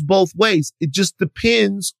goes both ways. It just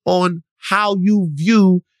depends on how you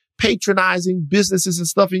view patronizing businesses and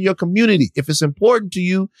stuff in your community. If it's important to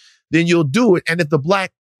you, then you'll do it. And if the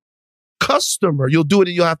black customer, you'll do it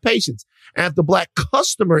and you'll have patience. And if the black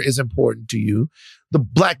customer is important to you, the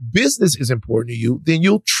black business is important to you, then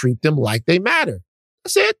you'll treat them like they matter.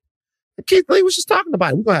 That's it. And Keith Lee was just talking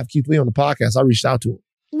about it. We're going to have Keith Lee on the podcast. I reached out to him.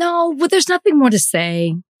 No, but there's nothing more to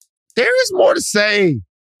say. There is more to say.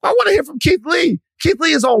 I want to hear from Keith Lee. Keith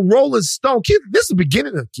Lee is on Rolling Stone. This is the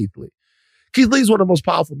beginning of Keith Lee. Keith Lee is one of the most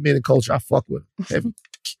powerful men in culture. I fuck with him.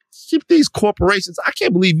 Keep these corporations. I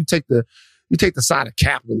can't believe you take the side of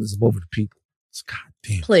capitalism over the people. It's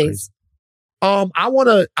goddamn Please. Crazy. I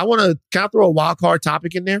wanna can I throw a wild card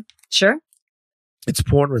topic in there? Sure. It's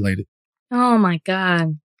porn related. Oh my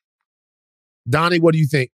God. Donnie, what do you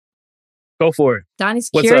think? Go for it.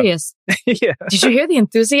 Donnie's curious. Yeah. Did you hear the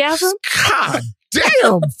enthusiasm? God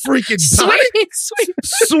damn, freaking Donnie.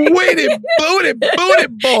 Sweetie booty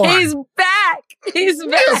boy. He's back.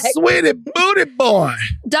 Yeah, sweetie booty boy.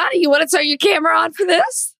 Donnie, you want to turn your camera on for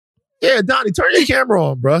this? Yeah, Donnie, turn your camera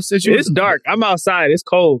on, bro. It's dark. I'm outside. It's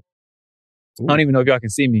cold. Ooh. I don't even know if y'all can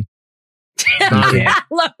see me. I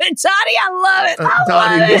love it, Donnie. I love it.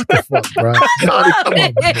 Donnie, what the fuck, bro? Donnie, come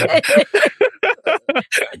on, man.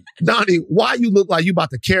 Donnie, why you look like you about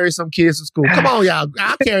to carry some kids to school? Come on, y'all.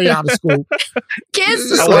 I'll carry y'all to school. Kids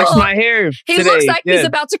to I school. washed my hair He today. looks like he's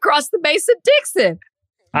about to cross the Mason-Dixon.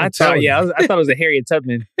 I thought it was a Harriet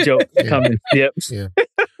Tubman joke coming. Yep. Yeah.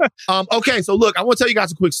 Okay, so look, I want to tell you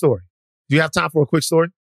guys a quick story. Do you have time for a quick story?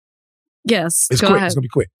 Yes. It's quick. Ahead. It's going to be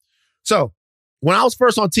quick. So, when I was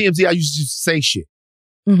first on TMZ, I used to just say shit.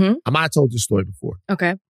 Mm-hmm. I might have told this story before.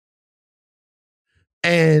 Okay.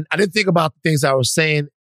 And I didn't think about the things I was saying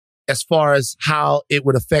as far as how it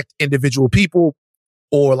would affect individual people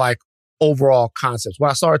or like overall concepts. What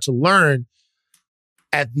I started to learn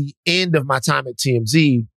at the end of my time at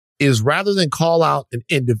TMZ is rather than call out an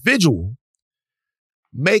individual,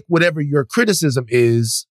 make whatever your criticism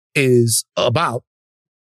is about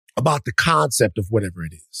the concept of whatever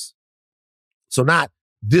it is. So not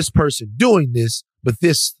this person doing this, but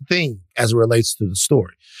this thing as it relates to the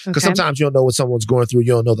story. Because sometimes you don't know what someone's going through.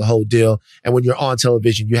 You don't know the whole deal. And when you're on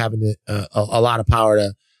television, you're having a lot of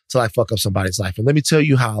power till I fuck up somebody's life. And let me tell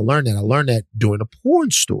you how I learned that. I learned that doing a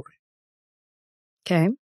porn story. Okay.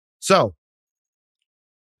 So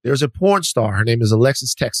there's a porn star. Her name is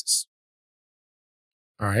Alexis Texas.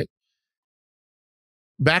 All right.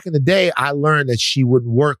 Back in the day, I learned that she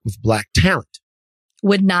wouldn't work with black talent.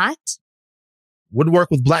 Would not? Wouldn't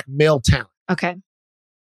work with black male talent. Okay.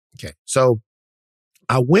 Okay. So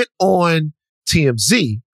I went on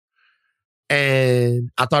TMZ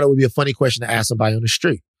and I thought it would be a funny question to ask somebody on the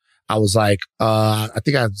street. I was like, I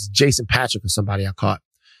think I was Jason Patrick or somebody I caught.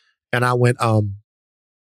 And I went,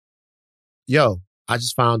 yo, I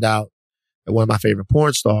just found out that one of my favorite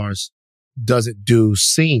porn stars doesn't do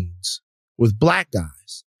scenes with black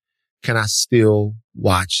guys. Can I still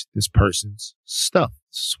watch this person's stuff?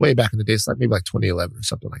 This is way back in the day. It's like maybe like 2011 or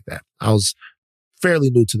something like that. I was fairly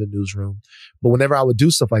new to the newsroom, but whenever I would do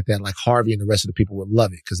stuff like that, like Harvey and the rest of the people would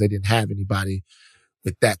love it because they didn't have anybody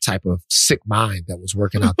with that type of sick mind that was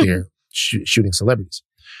working out there shooting celebrities.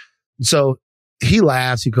 So he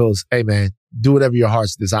laughs. He goes, hey man, do whatever your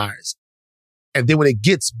heart's desires. And then when it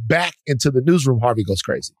gets back into the newsroom, Harvey goes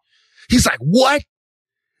crazy. He's like, what?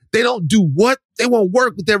 They don't do what? They won't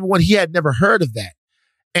work with everyone. He had never heard of that.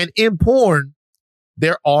 And in porn,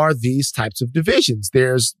 there are these types of divisions.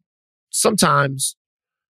 There's sometimes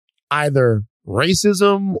either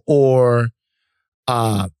racism or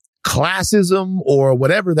classism or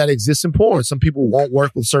whatever that exists in porn. Some people won't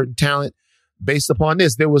work with certain talent based upon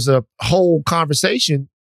this. There was a whole conversation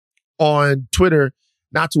on Twitter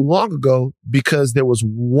not too long ago because there was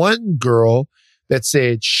one girl that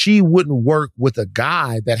said she wouldn't work with a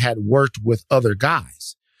guy that had worked with other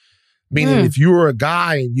guys. Meaning if you were a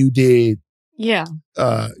guy and you did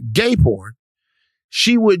gay porn,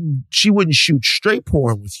 she wouldn't shoot straight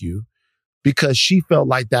porn with you because she felt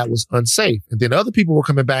like that was unsafe. And then other people were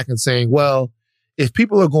coming back and saying, well, if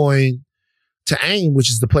people are going to AIM, which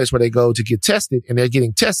is the place where they go to get tested, and they're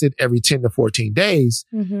getting tested every 10 to 14 days,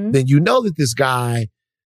 then you know that this guy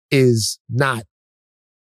is not,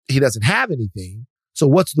 he doesn't have anything. So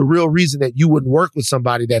what's the real reason that you wouldn't work with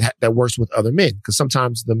somebody that works with other men? Because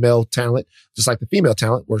sometimes the male talent, just like the female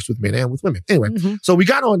talent, works with men and with women. Anyway, so we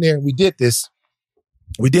got on there and we did this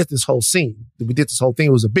whole scene. We did this whole thing.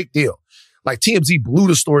 It was a big deal. Like TMZ blew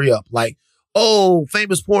the story up. Like, oh,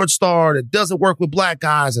 famous porn star that doesn't work with black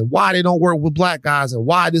guys and why they don't work with black guys and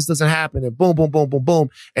why this doesn't happen and boom, boom, boom, boom, boom.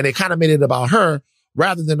 And they kind of made it about her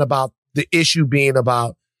rather than about the issue being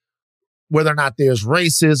about whether or not there's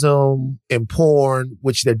racism in porn,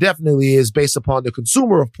 which there definitely is based upon the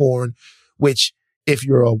consumer of porn, which if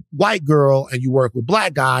you're a white girl and you work with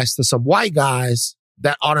black guys, to some white guys,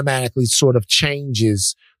 that automatically sort of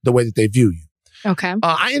changes the way that they view you. Okay.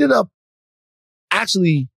 I ended up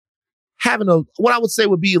actually having what I would say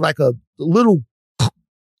would be like a little,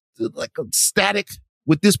 like a static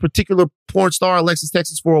with this particular porn star, Alexis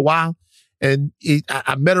Texas, for a while. And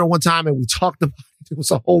I met her one time and we talked about it. It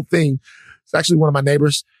was a whole thing. It's actually one of my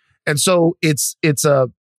neighbors. And so it's a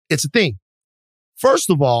thing. First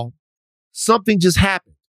of all, something just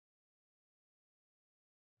happened.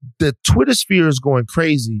 The Twitter sphere is going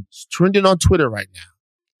crazy. It's trending on Twitter right now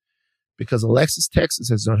because Alexis Texas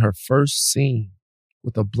has done her first scene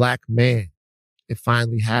with a black man. It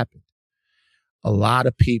finally happened. A lot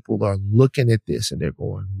of people are looking at this and they're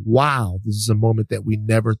going, wow, this is a moment that we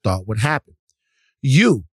never thought would happen.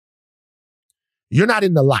 You're not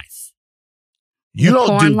in the life. You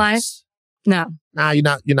don't do life? this. No. Nah, you're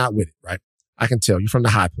not with it, right? I can tell you're from the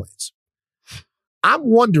high plains. I'm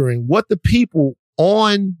wondering what the people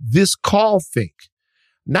on this call think.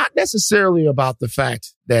 Not necessarily about the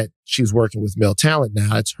fact that she's working with male talent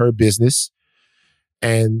now. It's her business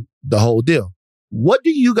and the whole deal. What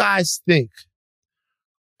do you guys think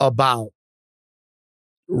about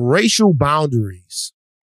racial boundaries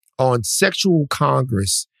on sexual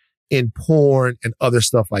congress in porn and other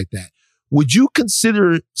stuff like that? Would you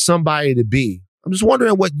consider somebody to be, I'm just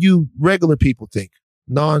wondering what you regular people think,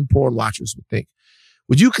 non-porn watchers would think.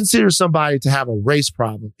 Would you consider somebody to have a race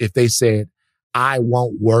problem if they said, I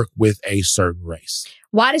won't work with a certain race?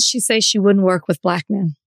 Why did she say she wouldn't work with black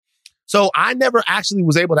men? So I never actually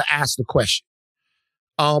was able to ask the question.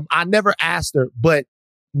 I never asked her, but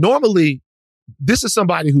normally this is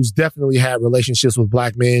somebody who's definitely had relationships with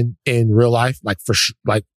black men in real life, like for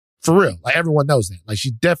real. Like everyone knows that. Like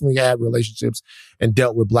she definitely had relationships and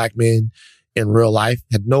dealt with black men in real life,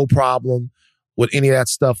 had no problem with any of that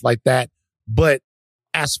stuff like that. But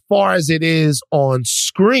as far as it is on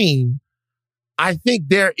screen, I think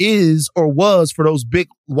there is or was for those big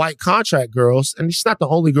white contract girls. And she's not the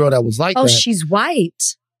only girl that was like that. Oh, she's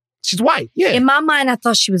white. She's white. Yeah. In my mind, I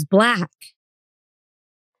thought she was black.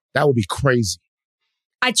 That would be crazy.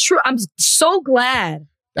 I'm so glad.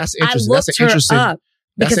 That's interesting. I looked her up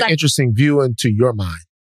that's an interesting view into your mind.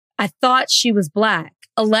 I thought she was black.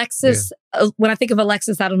 Alexis, when I think of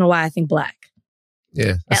Alexis, I don't know why I think black.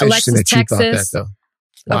 Yeah. That's Alexis, interesting that Texas. you thought that,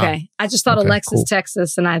 though. Wow. Okay. I just thought Alexis, cool.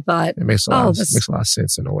 Texas, and I thought... It makes a lot of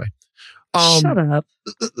sense in a way. Shut up.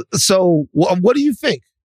 So what do you think?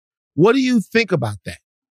 What do you think about that?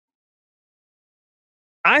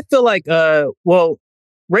 I feel like,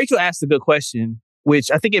 Rachel asked a good question,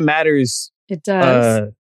 which I think it matters. It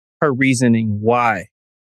does. Her reasoning why.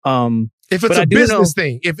 If it's a business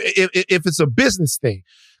thing, if it's a business thing,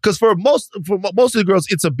 because for most of the girls,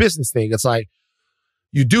 it's a business thing. It's like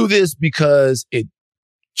you do this because it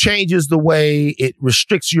changes the way it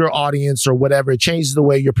restricts your audience or whatever. It changes the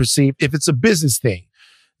way you're perceived. If it's a business thing,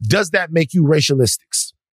 does that make you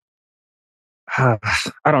racialistics? I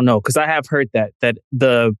don't know, because I have heard that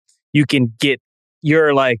you can get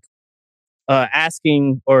your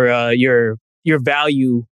asking or your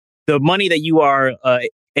value, the money that you are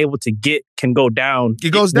able to get can go down.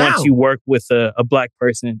 It goes down once you work with a black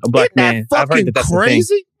person, a black man. I've heard that's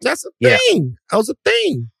crazy. That's a thing. That was a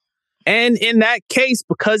thing. And in that case,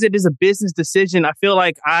 because it is a business decision, I feel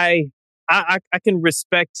like I can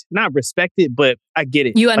not respect it, but I get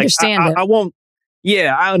it. You understand it. I won't.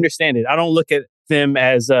 Yeah, I understand it. I don't look at them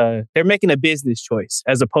as they're making a business choice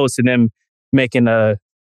as opposed to them making a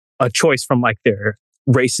choice from like their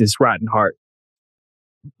racist, rotten heart.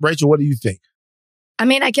 Rachel, what do you think? I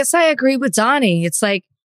mean, I guess I agree with Donnie. It's like,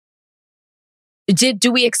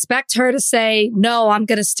 do we expect her to say, no, I'm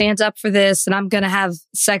going to stand up for this and I'm going to have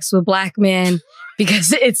sex with black men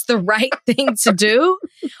because it's the right thing to do?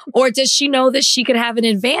 Or does she know that she could have an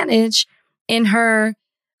advantage in her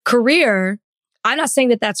career? I'm not saying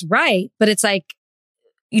that that's right, but it's like,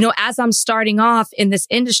 as I'm starting off in this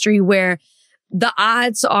industry where the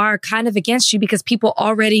odds are kind of against you because people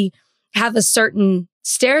already have a certain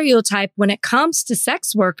stereotype when it comes to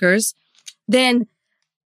sex workers, then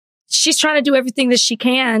she's trying to do everything that she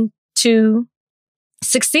can to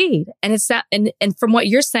succeed. And it's that, and from what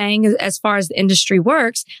you're saying, as far as the industry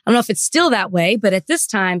works, I don't know if it's still that way, but at this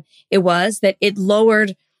time it was that it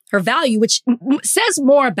lowered her value, which says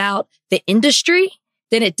more about the industry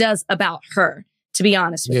than it does about her, to be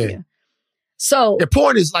honest with you. So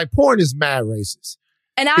porn is mad racist.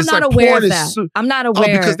 And I'm not aware of that. I'm not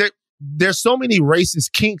aware. Because there's so many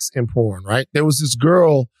racist kinks in porn, right? There was this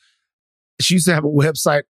girl, she used to have a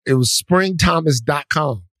website. It was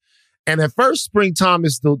springthomas.com. And at first, Spring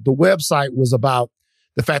Thomas, the website was about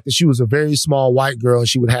the fact that she was a very small white girl and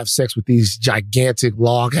she would have sex with these gigantic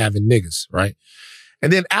log-having niggas, right?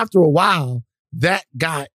 And then after a while, that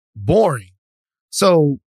got boring.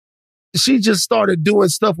 So she just started doing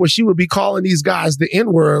stuff where she would be calling these guys the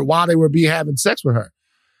N-word while they would be having sex with her.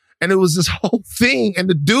 And it was this whole thing. And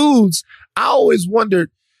the dudes, I always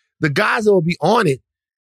wondered, the guys that would be on it,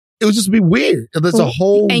 it would just be weird. There's a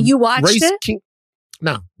whole and you watched race it? kink.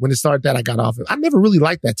 No, when it started that, I got off it. I never really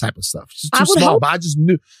liked that type of stuff. It's just too small, but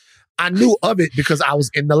I knew of it because I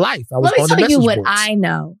was in the life. I was on the message boards. Let me tell you what I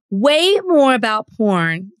know. Way more about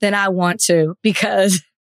porn than I want to, because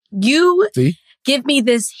you give me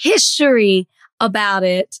this history about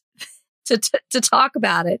it to talk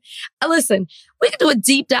about it. Listen, we can do a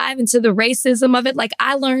deep dive into the racism of it. Like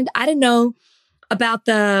I didn't know about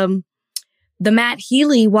the Matt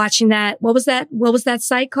Healy watching that. What was that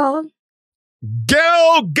site called?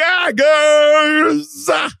 Girl Gaggers!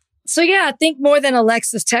 So yeah, I think more than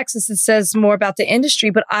Alexis, Texas, it says more about the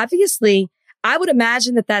industry. But obviously, I would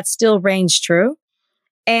imagine that still reigns true.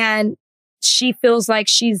 And she feels like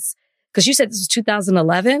because you said this was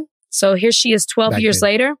 2011. So here she is 12 years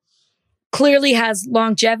later, clearly has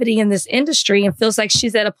longevity in this industry and feels like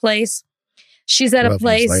she's at a place.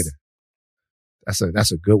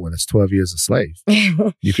 That's a good one. It's 12 Years a Slave.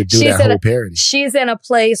 You could do that whole parody. She's in a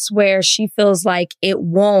place where she feels like it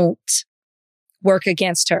won't work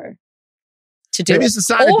against her to do Maybe it's a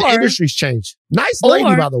sign that the industry's changed. Nice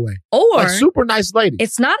lady, by the way. Or super nice lady.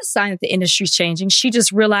 It's not a sign that the industry's changing. She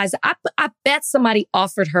just realized, I bet somebody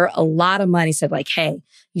offered her a lot of money, said like, hey,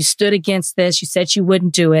 you stood against this. You said you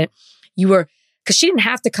wouldn't do it. Because she didn't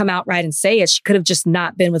have to come out right and say it. She could have just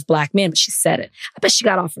not been with black men, but she said it. I bet she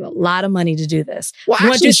got offered a lot of money to do this. Well,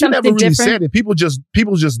 actually, she never really said it. People just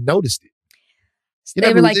noticed it.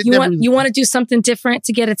 They were like, you want to do something different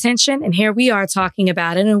to get attention? And here we are talking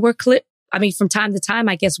about it. And we're from time to time,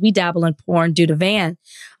 I guess we dabble in porn due to Van.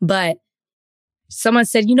 But someone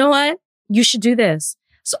said, you know what? You should do this.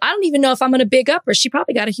 So I don't even know if I'm going to big up her. She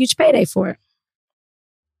probably got a huge payday for it.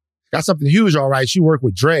 Got something huge, all right. She worked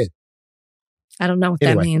with Dredd. I don't know what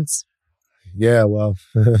that means. Yeah, well,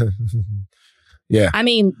 Yeah. I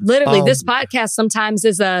mean, literally, this podcast sometimes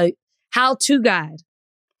is a how-to guide,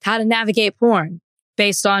 how to navigate porn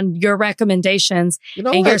based on your recommendations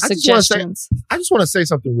and your suggestions. I just want to say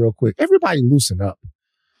something real quick. Everybody loosen up.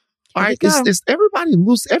 All right. It's everybody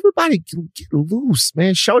loose. Everybody get loose,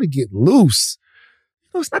 man. Show to get loose.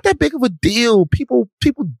 It's not that big of a deal. People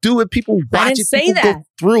do it. People watch it. People go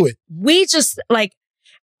through it. We just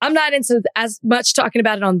I'm not into as much talking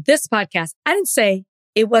about it on this podcast. I didn't say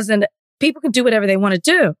it wasn't. People can do whatever they want to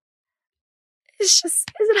do. It's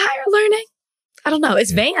just, is it higher learning? I don't know.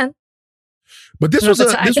 It's Van. But this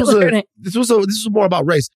was more about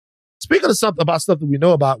race. Speaking of stuff that we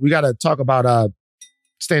know about, we got to talk about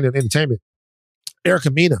staying in entertainment.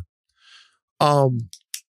 Erica Mena. Can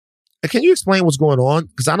you explain what's going on?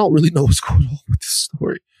 Because I don't really know what's going on with this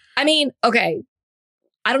story. I mean, okay.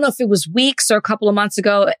 I don't know if it was weeks or a couple of months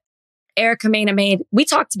ago, Erica Mena we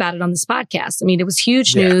talked about it on this podcast. I mean, it was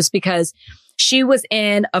huge news because she was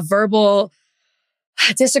in a verbal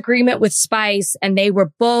disagreement with Spice and they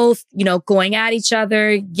were both, going at each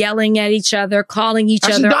other, yelling at each other, calling each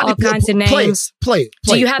other all kinds of names. Play it.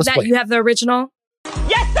 Do you have that? You have the original?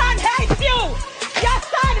 Your son hates you! Your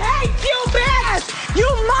son hates you, bitch! You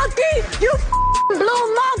monkey! You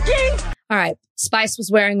blue monkey! All right. Spice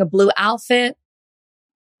was wearing a blue outfit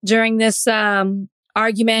during this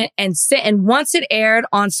argument. And once it aired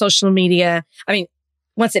on social media,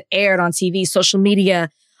 once it aired on TV, social media,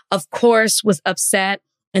 of course, was upset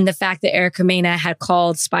in the fact that Erica Mena had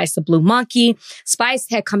called Spice a blue monkey. Spice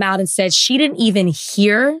had come out and said she didn't even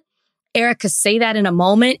hear Erica say that in a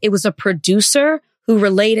moment. It was a producer who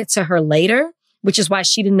relayed it to her later, which is why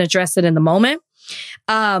she didn't address it in the moment.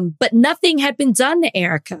 But nothing had been done to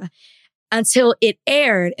Erica until it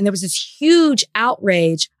aired. And there was this huge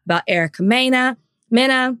outrage about Erica Mena,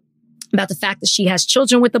 about the fact that she has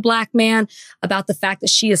children with a black man, about the fact that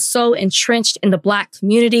she is so entrenched in the black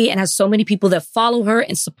community and has so many people that follow her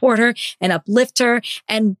and support her and uplift her.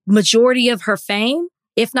 And majority of her fame,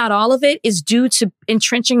 if not all of it, is due to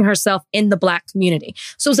entrenching herself in the black community.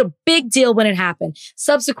 So it was a big deal when it happened.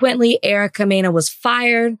 Subsequently, Erica Mena was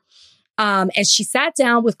fired. And she sat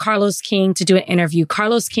down with Carlos King to do an interview.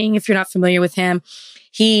 Carlos King, if you're not familiar with him,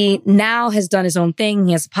 he now has done his own thing.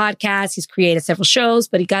 He has a podcast. He's created several shows,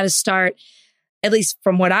 but he got to start, at least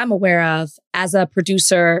from what I'm aware of, as a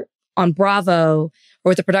producer on Bravo or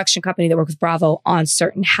with a production company that works with Bravo on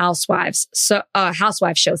certain housewife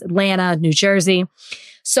shows, Atlanta, New Jersey.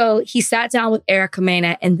 So he sat down with Erica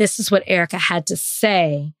Mena, and this is what Erica had to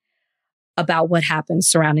say about what happened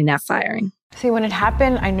surrounding that firing. See, when it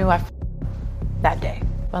happened, I knew that day.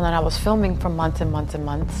 And then I was filming for months and months and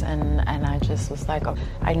months, and I just was like,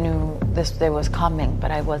 I knew this day was coming, but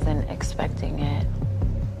I wasn't expecting it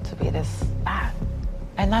to be this bad.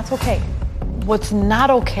 And that's okay. What's not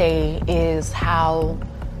okay is how,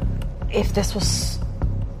 if this was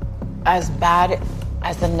as bad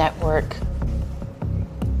as the network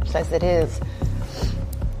says it is,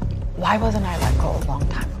 why wasn't I let go a long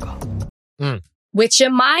time ago? Which,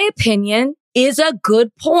 in my opinion, is a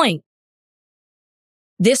good point.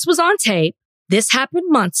 This was on tape. This happened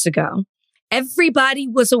months ago. Everybody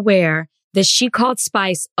was aware that she called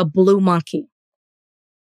Spice a blue monkey.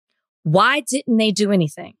 Why didn't they do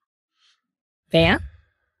anything? Van,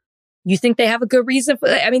 you think they have a good reason for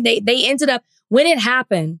that? I mean, they ended up, when it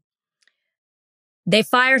happened, they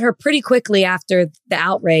fired her pretty quickly after the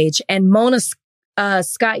outrage. And Mona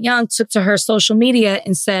Scott Young took to her social media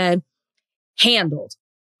and said, handled.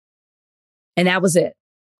 And that was it.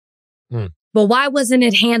 But why wasn't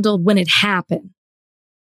it handled when it happened?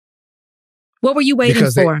 What were you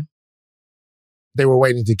waiting for? They were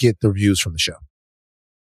waiting to get the views from the show.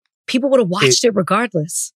 People would have watched it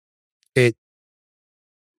regardless.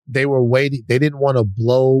 They were waiting. They didn't want to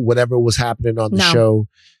blow whatever was happening on the show.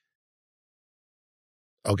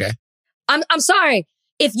 Okay. I'm sorry.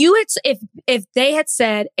 If they had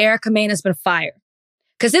said Erica Mena's been fired,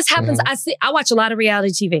 because this happens. I watch a lot of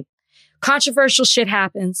reality TV. Controversial shit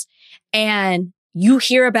happens and you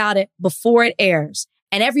hear about it before it airs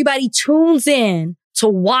and everybody tunes in to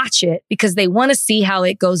watch it because they want to see how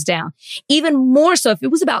it goes down. Even more so if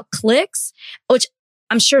it was about clicks, which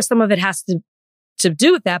I'm sure some of it has to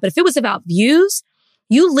do with that. But if it was about views,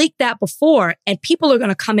 you leak that before and people are going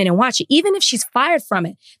to come in and watch it. Even if she's fired from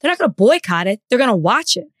it, they're not going to boycott it. They're going to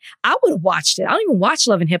watch it. I would have watched it. I don't even watch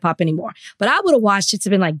Love and Hip Hop anymore, but I would have watched it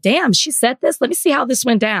to been like, damn, she said this. Let me see how this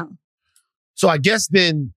went down. So I guess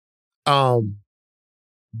then,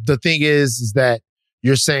 the thing is that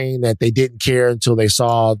you're saying that they didn't care until they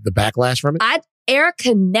saw the backlash from it?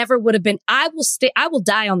 Erica never would have been, I will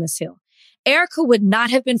die on this hill. Erica would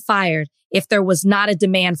not have been fired if there was not a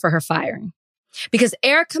demand for her firing. Because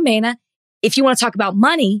Erica Mena, if you want to talk about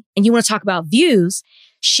money and you want to talk about views,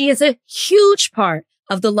 she is a huge part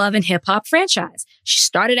of the Love and Hip Hop franchise. She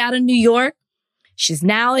started out in New York. She's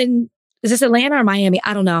now in, is this Atlanta or Miami?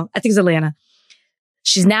 I don't know. I think it's Atlanta.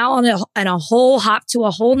 She's now on a whole hop to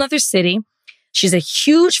a whole nother city. She's a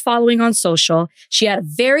huge following on social. She had a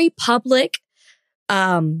very public,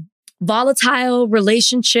 volatile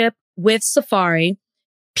relationship with Safari.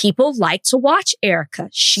 People like to watch Erica.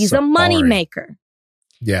 She's a moneymaker.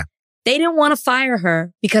 Yeah. They didn't want to fire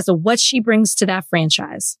her because of what she brings to that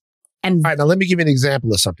franchise. And all right, now let me give you an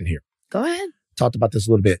example of something here. Go ahead. Talked about this a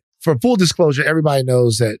little bit. For full disclosure, everybody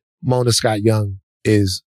knows that Mona Scott Young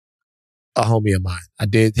is a homie of mine. I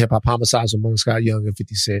did Hip Hop Homicides with Mona Scott Young and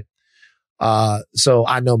 50 Cent. So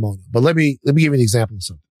I know Mona. But let me give you an example of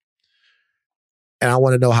something. And I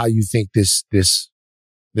want to know how you think this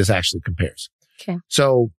actually compares. Okay.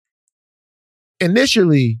 So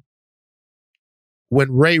initially,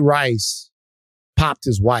 when Ray Rice popped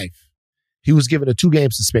his wife, he was given a 2-game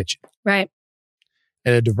suspension. Right.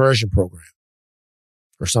 And a diversion program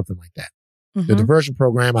or something like that. Mm-hmm. The diversion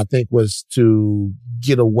program, I think, was to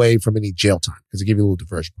get away from any jail time because they give you a little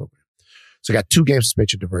diversion program. So I got 2-game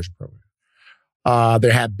suspension diversion program.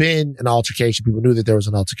 There had been an altercation. People knew that there was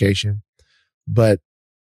an altercation, but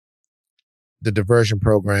the diversion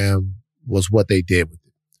program was what they did with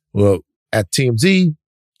it. Well, at TMZ,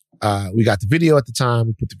 we got the video at the time.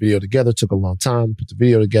 We put the video together. It took a long time to put the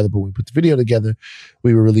video together, but when we put the video together,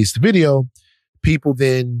 we released the video. People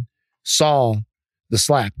then saw the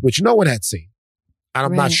slap, which no one had seen.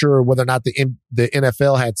 I'm not sure whether or not the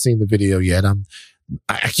NFL had seen the video yet.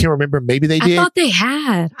 I can't remember. Maybe they did. I thought they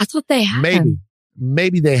had.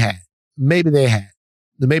 Maybe they had. Maybe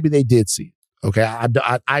they did see it. Okay.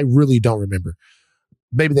 I really don't remember.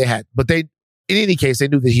 Maybe they had, but in any case, they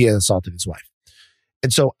knew that he had assaulted his wife.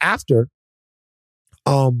 And so after,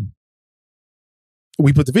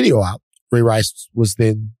 we put the video out, Ray Rice was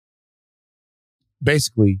then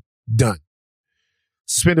basically done.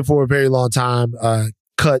 Suspended for a very long time,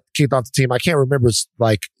 kicked off the team. I can't remember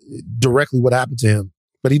like directly what happened to him,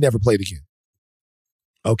 but he never played again.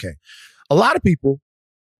 Okay. A lot of people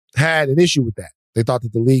had an issue with that. They thought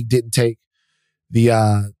that the league didn't take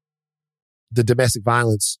the domestic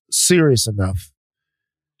violence serious enough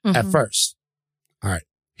at first. All right.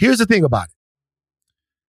 Here's the thing about it.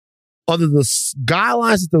 Under the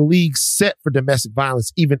guidelines that the league set for domestic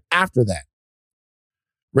violence, even after that,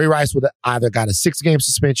 Ray Rice would have either got a 6-game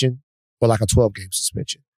suspension or like a 12-game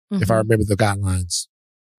suspension, if I remember the guidelines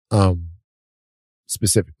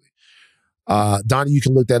specifically. Donnie, you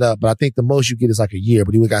can look that up, but I think the most you get is like a year,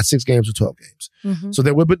 but he would have got 6 games or 12 games. So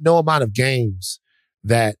there would be no amount of games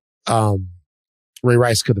that Ray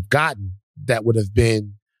Rice could have gotten that would have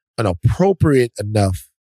been an appropriate enough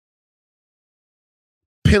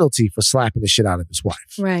penalty for slapping the shit out of his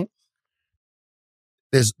wife. Right.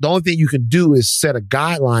 The only thing you can do is set a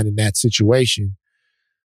guideline in that situation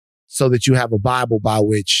so that you have a Bible by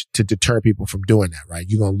which to deter people from doing that, right?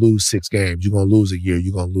 You're going to lose 6 games. You're going to lose a year.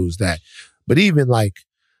 You're going to lose that. But even like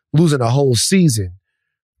losing a whole season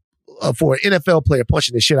for an NFL player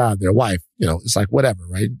punching the shit out of their wife, it's like whatever,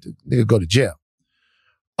 right? They could go to jail.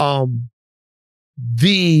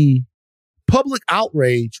 The public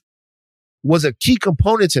outrage was a key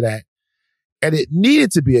component to that. And it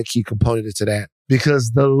needed to be a key component to that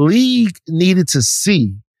because the league needed to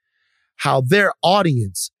see how their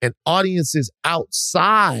audience and audiences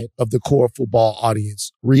outside of the core football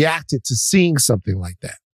audience reacted to seeing something like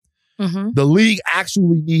that. The league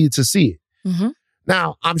actually needed to see it.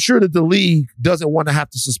 Now, I'm sure that the league doesn't want to have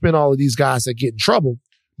to suspend all of these guys that get in trouble,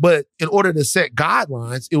 but in order to set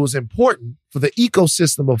guidelines, it was important for the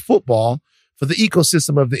ecosystem of football, for the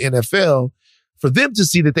ecosystem of the NFL, for them to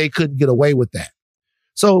see that they couldn't get away with that.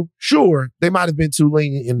 So sure, they might have been too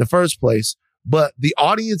lenient in the first place, but the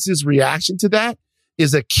audience's reaction to that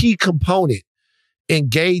is a key component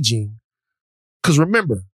engaging. Because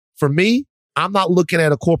remember, for me, I'm not looking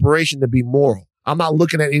at a corporation to be moral. I'm not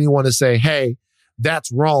looking at anyone to say, hey,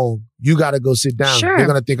 that's wrong. You got to go sit down. Sure. They're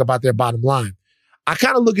going to think about their bottom line. I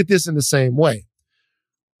kind of look at this in the same way.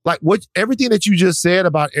 Like everything that you just said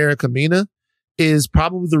about Erica Mena is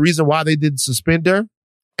probably the reason why they didn't suspend her.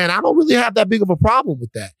 And I don't really have that big of a problem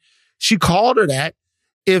with that. She called her that.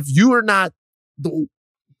 If you are not,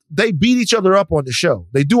 they beat each other up on the show.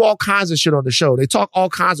 They do all kinds of shit on the show. They talk all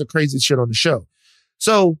kinds of crazy shit on the show.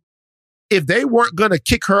 So if they weren't going to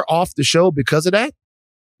kick her off the show because of that,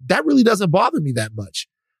 that really doesn't bother me that much.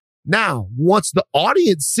 Now, once the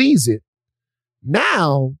audience sees it,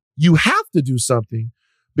 now you have to do something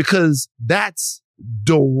because that's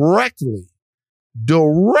directly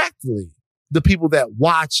the people that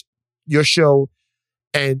watch your show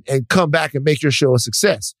and come back and make your show a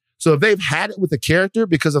success. So if they've had it with a character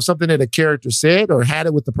because of something that a character said, or had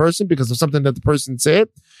it with the person because of something that the person said,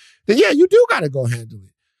 then yeah, you do got to go handle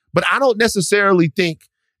it. But I don't necessarily think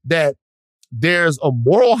that there's a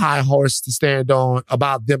moral high horse to stand on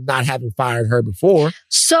about them not having fired her before.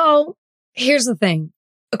 So here's the thing.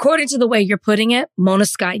 According to the way you're putting it, Mona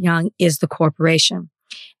Scott Young is the corporation.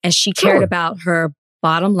 And she cared about her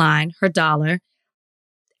bottom line, her dollar,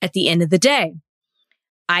 at the end of the day.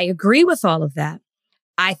 I agree with all of that.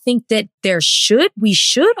 I think that we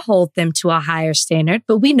should hold them to a higher standard,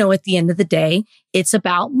 but we know at the end of the day, it's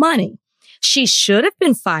about money. She should have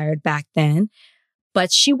been fired back then,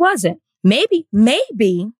 but she wasn't. Maybe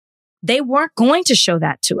they weren't going to show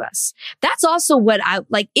that to us. That's also what I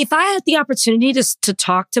like. If I had the opportunity to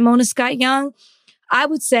talk to Mona Scott Young, I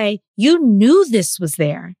would say, you knew this was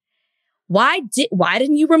there. Why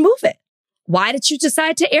didn't you remove it? Why did you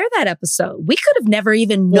decide to air that episode? We could have never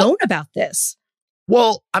even known about this.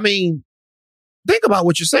 Well, I mean, think about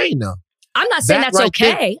what you're saying now. I'm not saying that's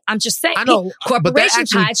okay. I'm just saying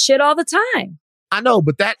corporations hide shit all the time. I know,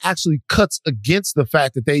 but that actually cuts against the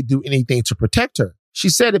fact that they do anything to protect her. She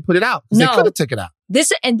said it, put it out. No, they could have took it out.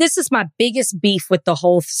 This is my biggest beef with the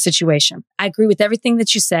whole situation. I agree with everything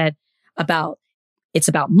that you said about it's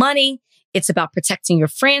about money. It's about protecting your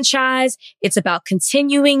franchise. It's about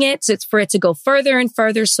continuing it. It's for it to go further and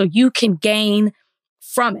further so you can gain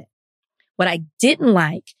from it. What I didn't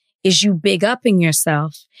like is you big upping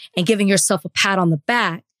yourself and giving yourself a pat on the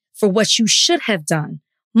back for what you should have done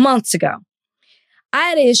months ago. I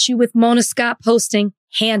had an issue with Mona Scott posting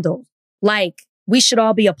handled. Like, we should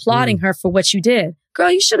all be applauding her for what you did. Girl,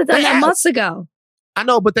 you should have done that months ago. I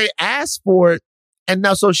know, but they asked for it. And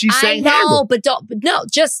now, so she's saying handled. But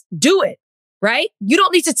just do it, right? You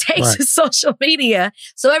don't need to take to social media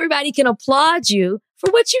so everybody can applaud you for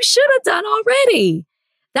what you should have done already.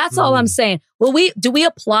 That's all I'm saying. Well, do we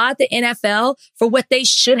applaud the NFL for what they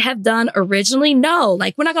should have done originally? No,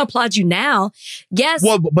 like we're not going to applaud you now. Yes.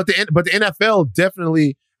 Well, but the NFL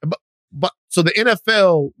definitely, but so the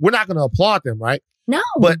NFL, we're not going to applaud them, right? No.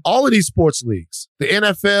 But all of these sports leagues, the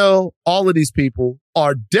people, all of these people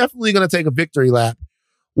are definitely going to take a victory lap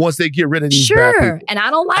once they get rid of these bad people. And I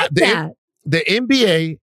don't like that. The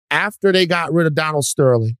NBA, after they got rid of Donald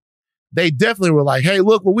Sterling, they definitely were like, hey,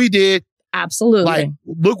 look what we did. Absolutely. Like,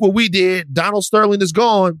 look what we did. Donald Sterling is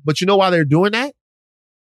gone. But you know why they're doing that?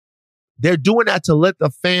 They're doing that to let the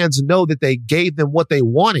fans know that they gave them what they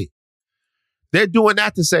wanted. They're doing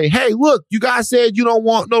that to say, hey, look, you guys said you don't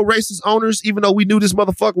want no racist owners, even though we knew this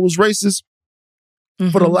motherfucker was racist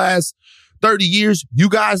for the last 30 years. You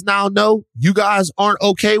guys now know. You guys aren't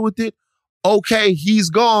okay with it. Okay, he's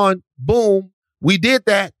gone. Boom. We did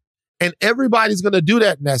that. And everybody's going to do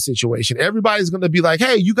that in that situation. Everybody's going to be like,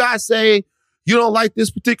 hey, you guys say you don't like this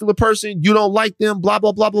particular person. You don't like them, blah,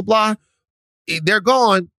 blah, blah, blah, blah. They're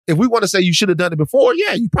gone. If we want to say you should have done it before,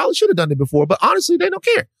 yeah, you probably should have done it before. But honestly, they don't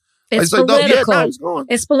care. It's political. He's gone.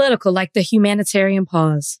 It's political, like the humanitarian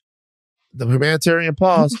pause. The humanitarian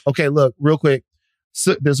pause. Okay, look, real quick.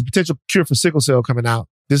 So, there's a potential cure for sickle cell coming out.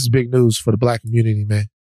 This is big news for the Black community, man.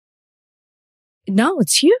 No,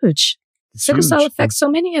 it's huge. Sickle cell affects so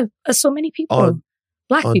many people.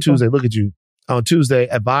 Black people. On Tuesday, look at you. On Tuesday,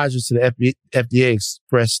 advisors to the FDA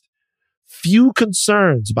expressed few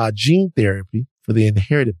concerns about gene therapy for the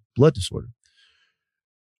inherited blood disorder,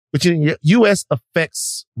 which in the U.S.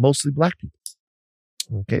 affects mostly Black people.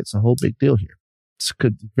 Okay, it's a whole big deal here. It's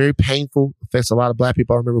very painful. Affects a lot of Black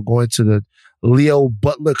people. I remember going to the Leo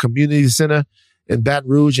Butler Community Center in Baton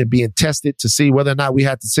Rouge and being tested to see whether or not we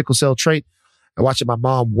had the sickle cell trait. And watching my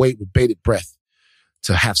mom wait with bated breath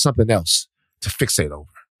to have something else to fixate over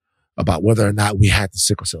about whether or not we had the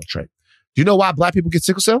sickle cell trait. Do you know why Black people get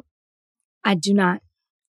sickle cell? I do not.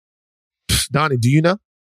 Donnie, do you know?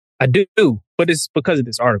 I do, but it's because of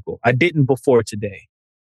this article. I didn't before today.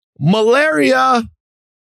 Malaria.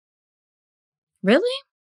 Really?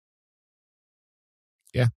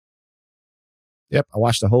 Yeah. Yep. I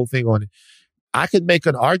watched the whole thing on it. I could make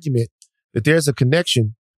an argument that there's a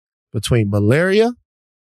connection between malaria,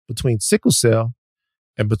 between sickle cell,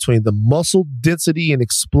 and between the muscle density and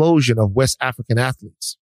explosion of West African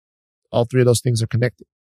athletes. All three of those things are connected.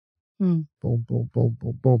 Boom, boom, boom, boom,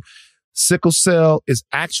 boom. Sickle cell is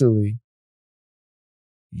actually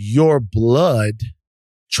your blood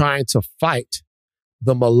trying to fight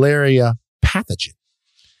the malaria pathogen.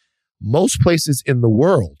 Most places in the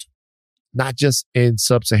world, not just in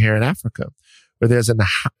sub-Saharan Africa, where there's a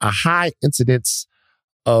high incidence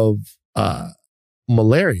of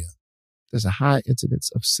malaria, there's a high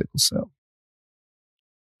incidence of sickle cell.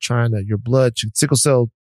 your blood, sickle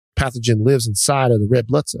cell pathogen lives inside of the red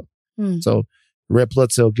blood cell. So the red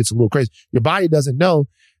blood cell gets a little crazy. Your body doesn't know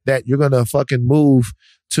that you're going to fucking move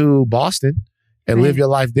to Boston and live your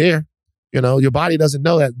life there. You know, your body doesn't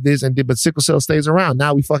know that but sickle cell stays around.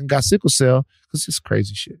 Now we fucking got sickle cell because it's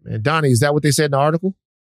crazy shit, man. Donnie, is that what they said in the article?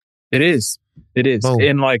 It is. Boom.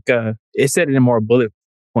 And like, it said it in more bullet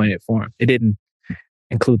pointed form. It didn't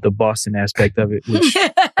include the Boston aspect of it, which,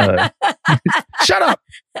 shut up.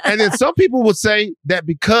 And then some people would say that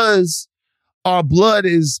because our blood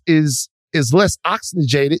is less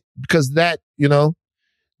oxygenated because that, you know,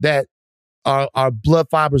 that our blood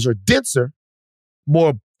fibers are denser,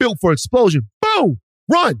 more built for explosion. Boom,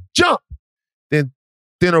 run, jump. Then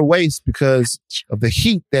thinner waist because of the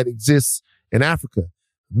heat that exists in Africa.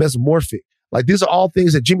 Mesomorphic. Like these are all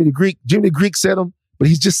things that Jimmy the Greek said them, but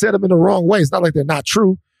he's just said them in the wrong way. It's not like they're not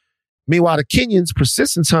true. Meanwhile, the Kenyans,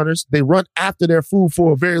 persistence hunters, they run after their food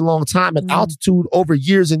for a very long time at altitude over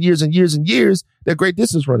years and years and years and years. They're great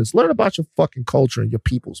distance runners. Learn about your fucking culture and your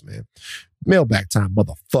peoples, man. Mailbag time,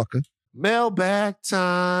 motherfucker. Mailbag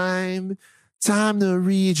time. Time to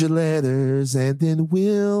read your letters and then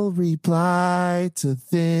we'll reply to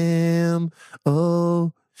them.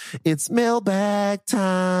 Oh, it's mailbag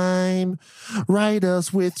time. Write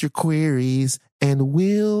us with your queries and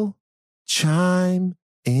we'll chime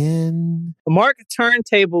in. Mark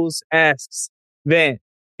Turntables asks, Van,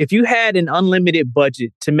 if you had an unlimited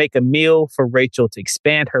budget to make a meal for Rachel to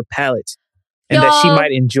expand her palate and that she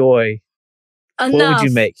might enjoy, what would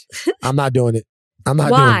you make? I'm not doing it. I'm not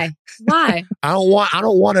doing it. Why? I don't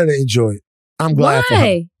want her to enjoy it. I'm glad for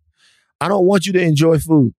her. I don't want you to enjoy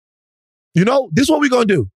food. You know, this is what we're going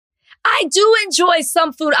to do. I do enjoy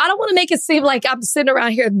some food. I don't want to make it seem like I'm sitting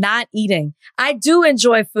around here not eating. I do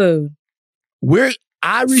enjoy food.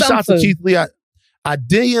 I reached out to Keith Lee. I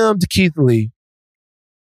DM'd Keith Lee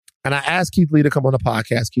and I asked Keith Lee to come on the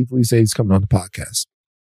podcast. Keith Lee said he's coming on the podcast.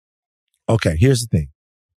 Okay, here's the thing.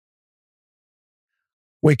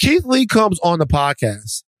 When Keith Lee comes on the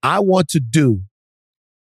podcast, I want to do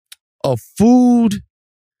a food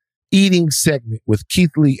eating segment with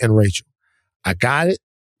Keith Lee and Rachel. I got it.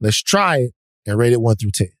 Let's try it and rate it 1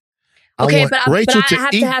 through 10. Okay, I want Rachel to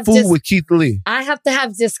eat food with Keith Lee. I have to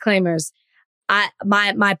have disclaimers.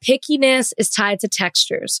 My pickiness is tied to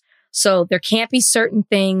textures. So there can't be certain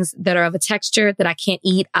things that are of a texture that I can't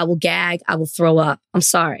eat. I will gag. I will throw up. I'm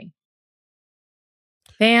sorry.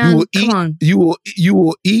 Van, come on. You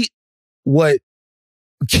will eat what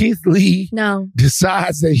Keith Lee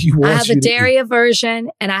decides that he wants. I have a dairy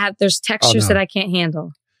aversion, and there's textures that I can't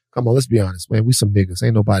handle. Come on, let's be honest, man. We some niggas.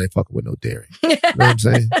 Ain't nobody fucking with no dairy. You know what I'm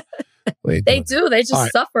saying? They do. They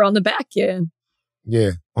just suffer on the back end.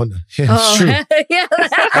 Yeah, that's true. Yeah.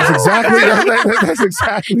 That's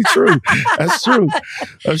exactly true. That's true.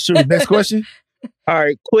 That's true. Next question. All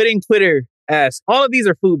right, Quitting Twitter asks, all of these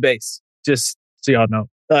are food-based, just so y'all know.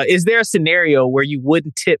 Is there a scenario where you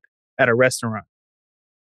wouldn't tip at a restaurant?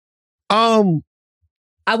 I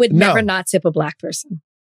would never not tip a black person.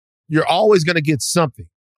 You're always going to get something.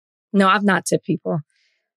 No, I've not tipped people.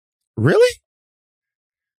 Really?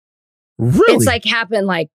 Really? It's like happened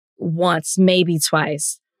like once, maybe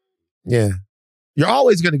twice. Yeah. You're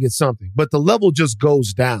always going to get something, but the level just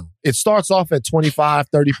goes down. It starts off at 25,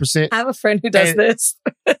 30%. I have a friend who does this.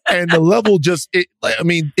 And the level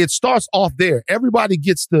it starts off there. Everybody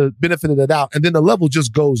gets the benefit of the doubt, and then the level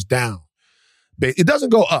just goes down. It doesn't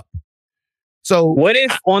go up. So what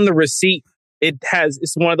if on the receipt,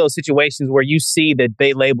 it's one of those situations where you see that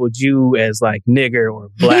they labeled you as like nigger or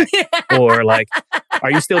black or like,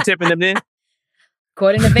 are you still tipping them then?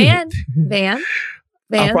 According to Van.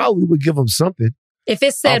 I probably would give them something. If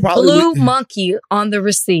it said blue monkey on the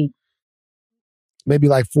receipt. Maybe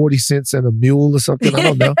like 40 cents and a mule or something. I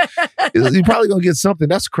don't know. You're probably going to get something.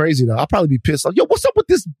 That's crazy though. I'll probably be pissed off. Yo, what's up with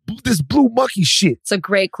this blue monkey shit? It's a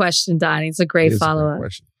great question, Donnie. It's a great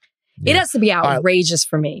follow-up. Yeah. It has to be outrageous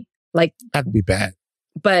for me. Like that would be bad.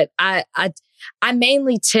 But I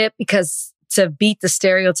mainly tip because to beat the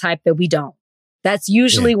stereotype that we don't. That's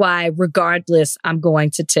usually why, regardless, I'm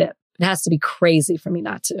going to tip. It has to be crazy for me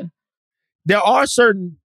not to. There are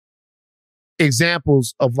certain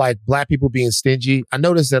examples of like black people being stingy. I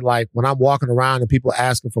noticed that like when I'm walking around and people are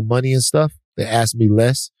asking for money and stuff, they ask me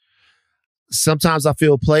less. Sometimes I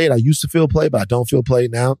feel played. I used to feel played, but I don't feel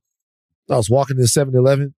played now. I was walking to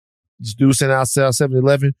 7-Eleven. This dude sitting outside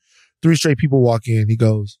 7-Eleven. 3 straight people walk in. He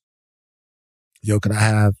goes, yo, can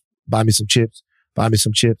I buy me some chips? Buy me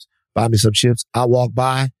some chips. Buy me some chips. I walk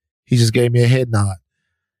by. He just gave me a head nod.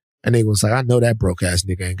 And nigga was like, I know that broke ass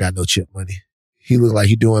nigga ain't got no chip money. He looked like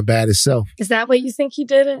he doing bad himself. Is that why you think he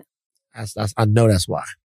did it? I know that's why.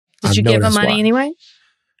 Did you give him money anyway?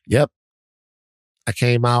 Yep. I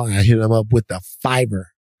came out and I hit him up with the $5.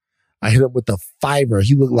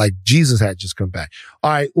 He looked like Jesus had just come back.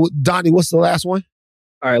 All right, Donnie, what's the last one?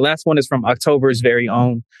 All right, last one is from October's very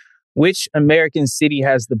own. Which American city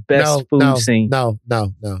has the best food scene? No.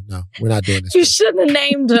 We're not doing this. You shouldn't have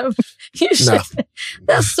named him.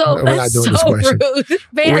 That's so rude. Man, that's so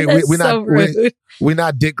rude. We're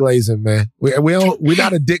not dick glazing, man. We're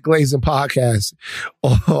not a dick glazing podcast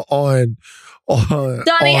on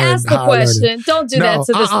Donnie, ask the question. Don't do that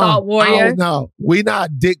to this thought warrior. No, we're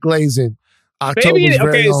not dick glazing. So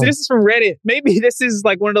this is from Reddit. Maybe this is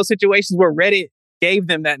like one of those situations where Reddit gave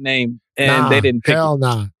them that name and they didn't pick hell it.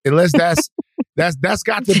 Nah. Unless that's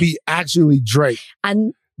got to be actually Drake.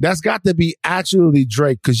 That's got to be actually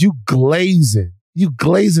Drake because you glazing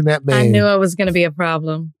that man. I knew it was going to be a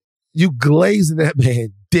problem. You glazing that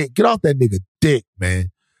man dick. Get off that nigga dick,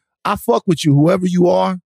 man. I fuck with you, whoever you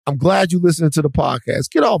are. I'm glad you listening to the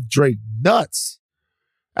podcast. Get off Drake nuts.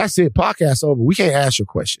 That's it. Podcast over. We can't ask your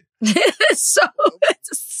question. It's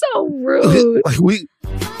so rude. Right.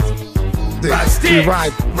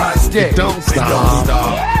 Don't stop.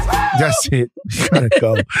 That's it. We gotta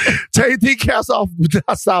go. Take the caps off.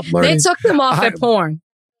 Stop learning. They took them off at porn.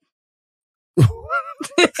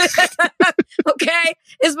 Okay?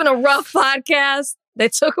 It's been a rough podcast. They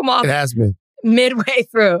took them off. It has been. Midway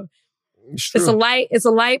through. It's a light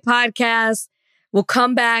podcast. We'll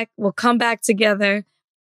come back together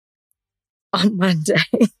on Monday.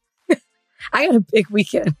 I got a big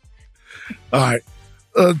weekend. All right.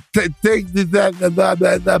 Take that.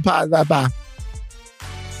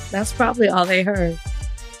 That's probably all they heard.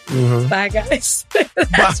 Mm-hmm. Bye, guys. Bye.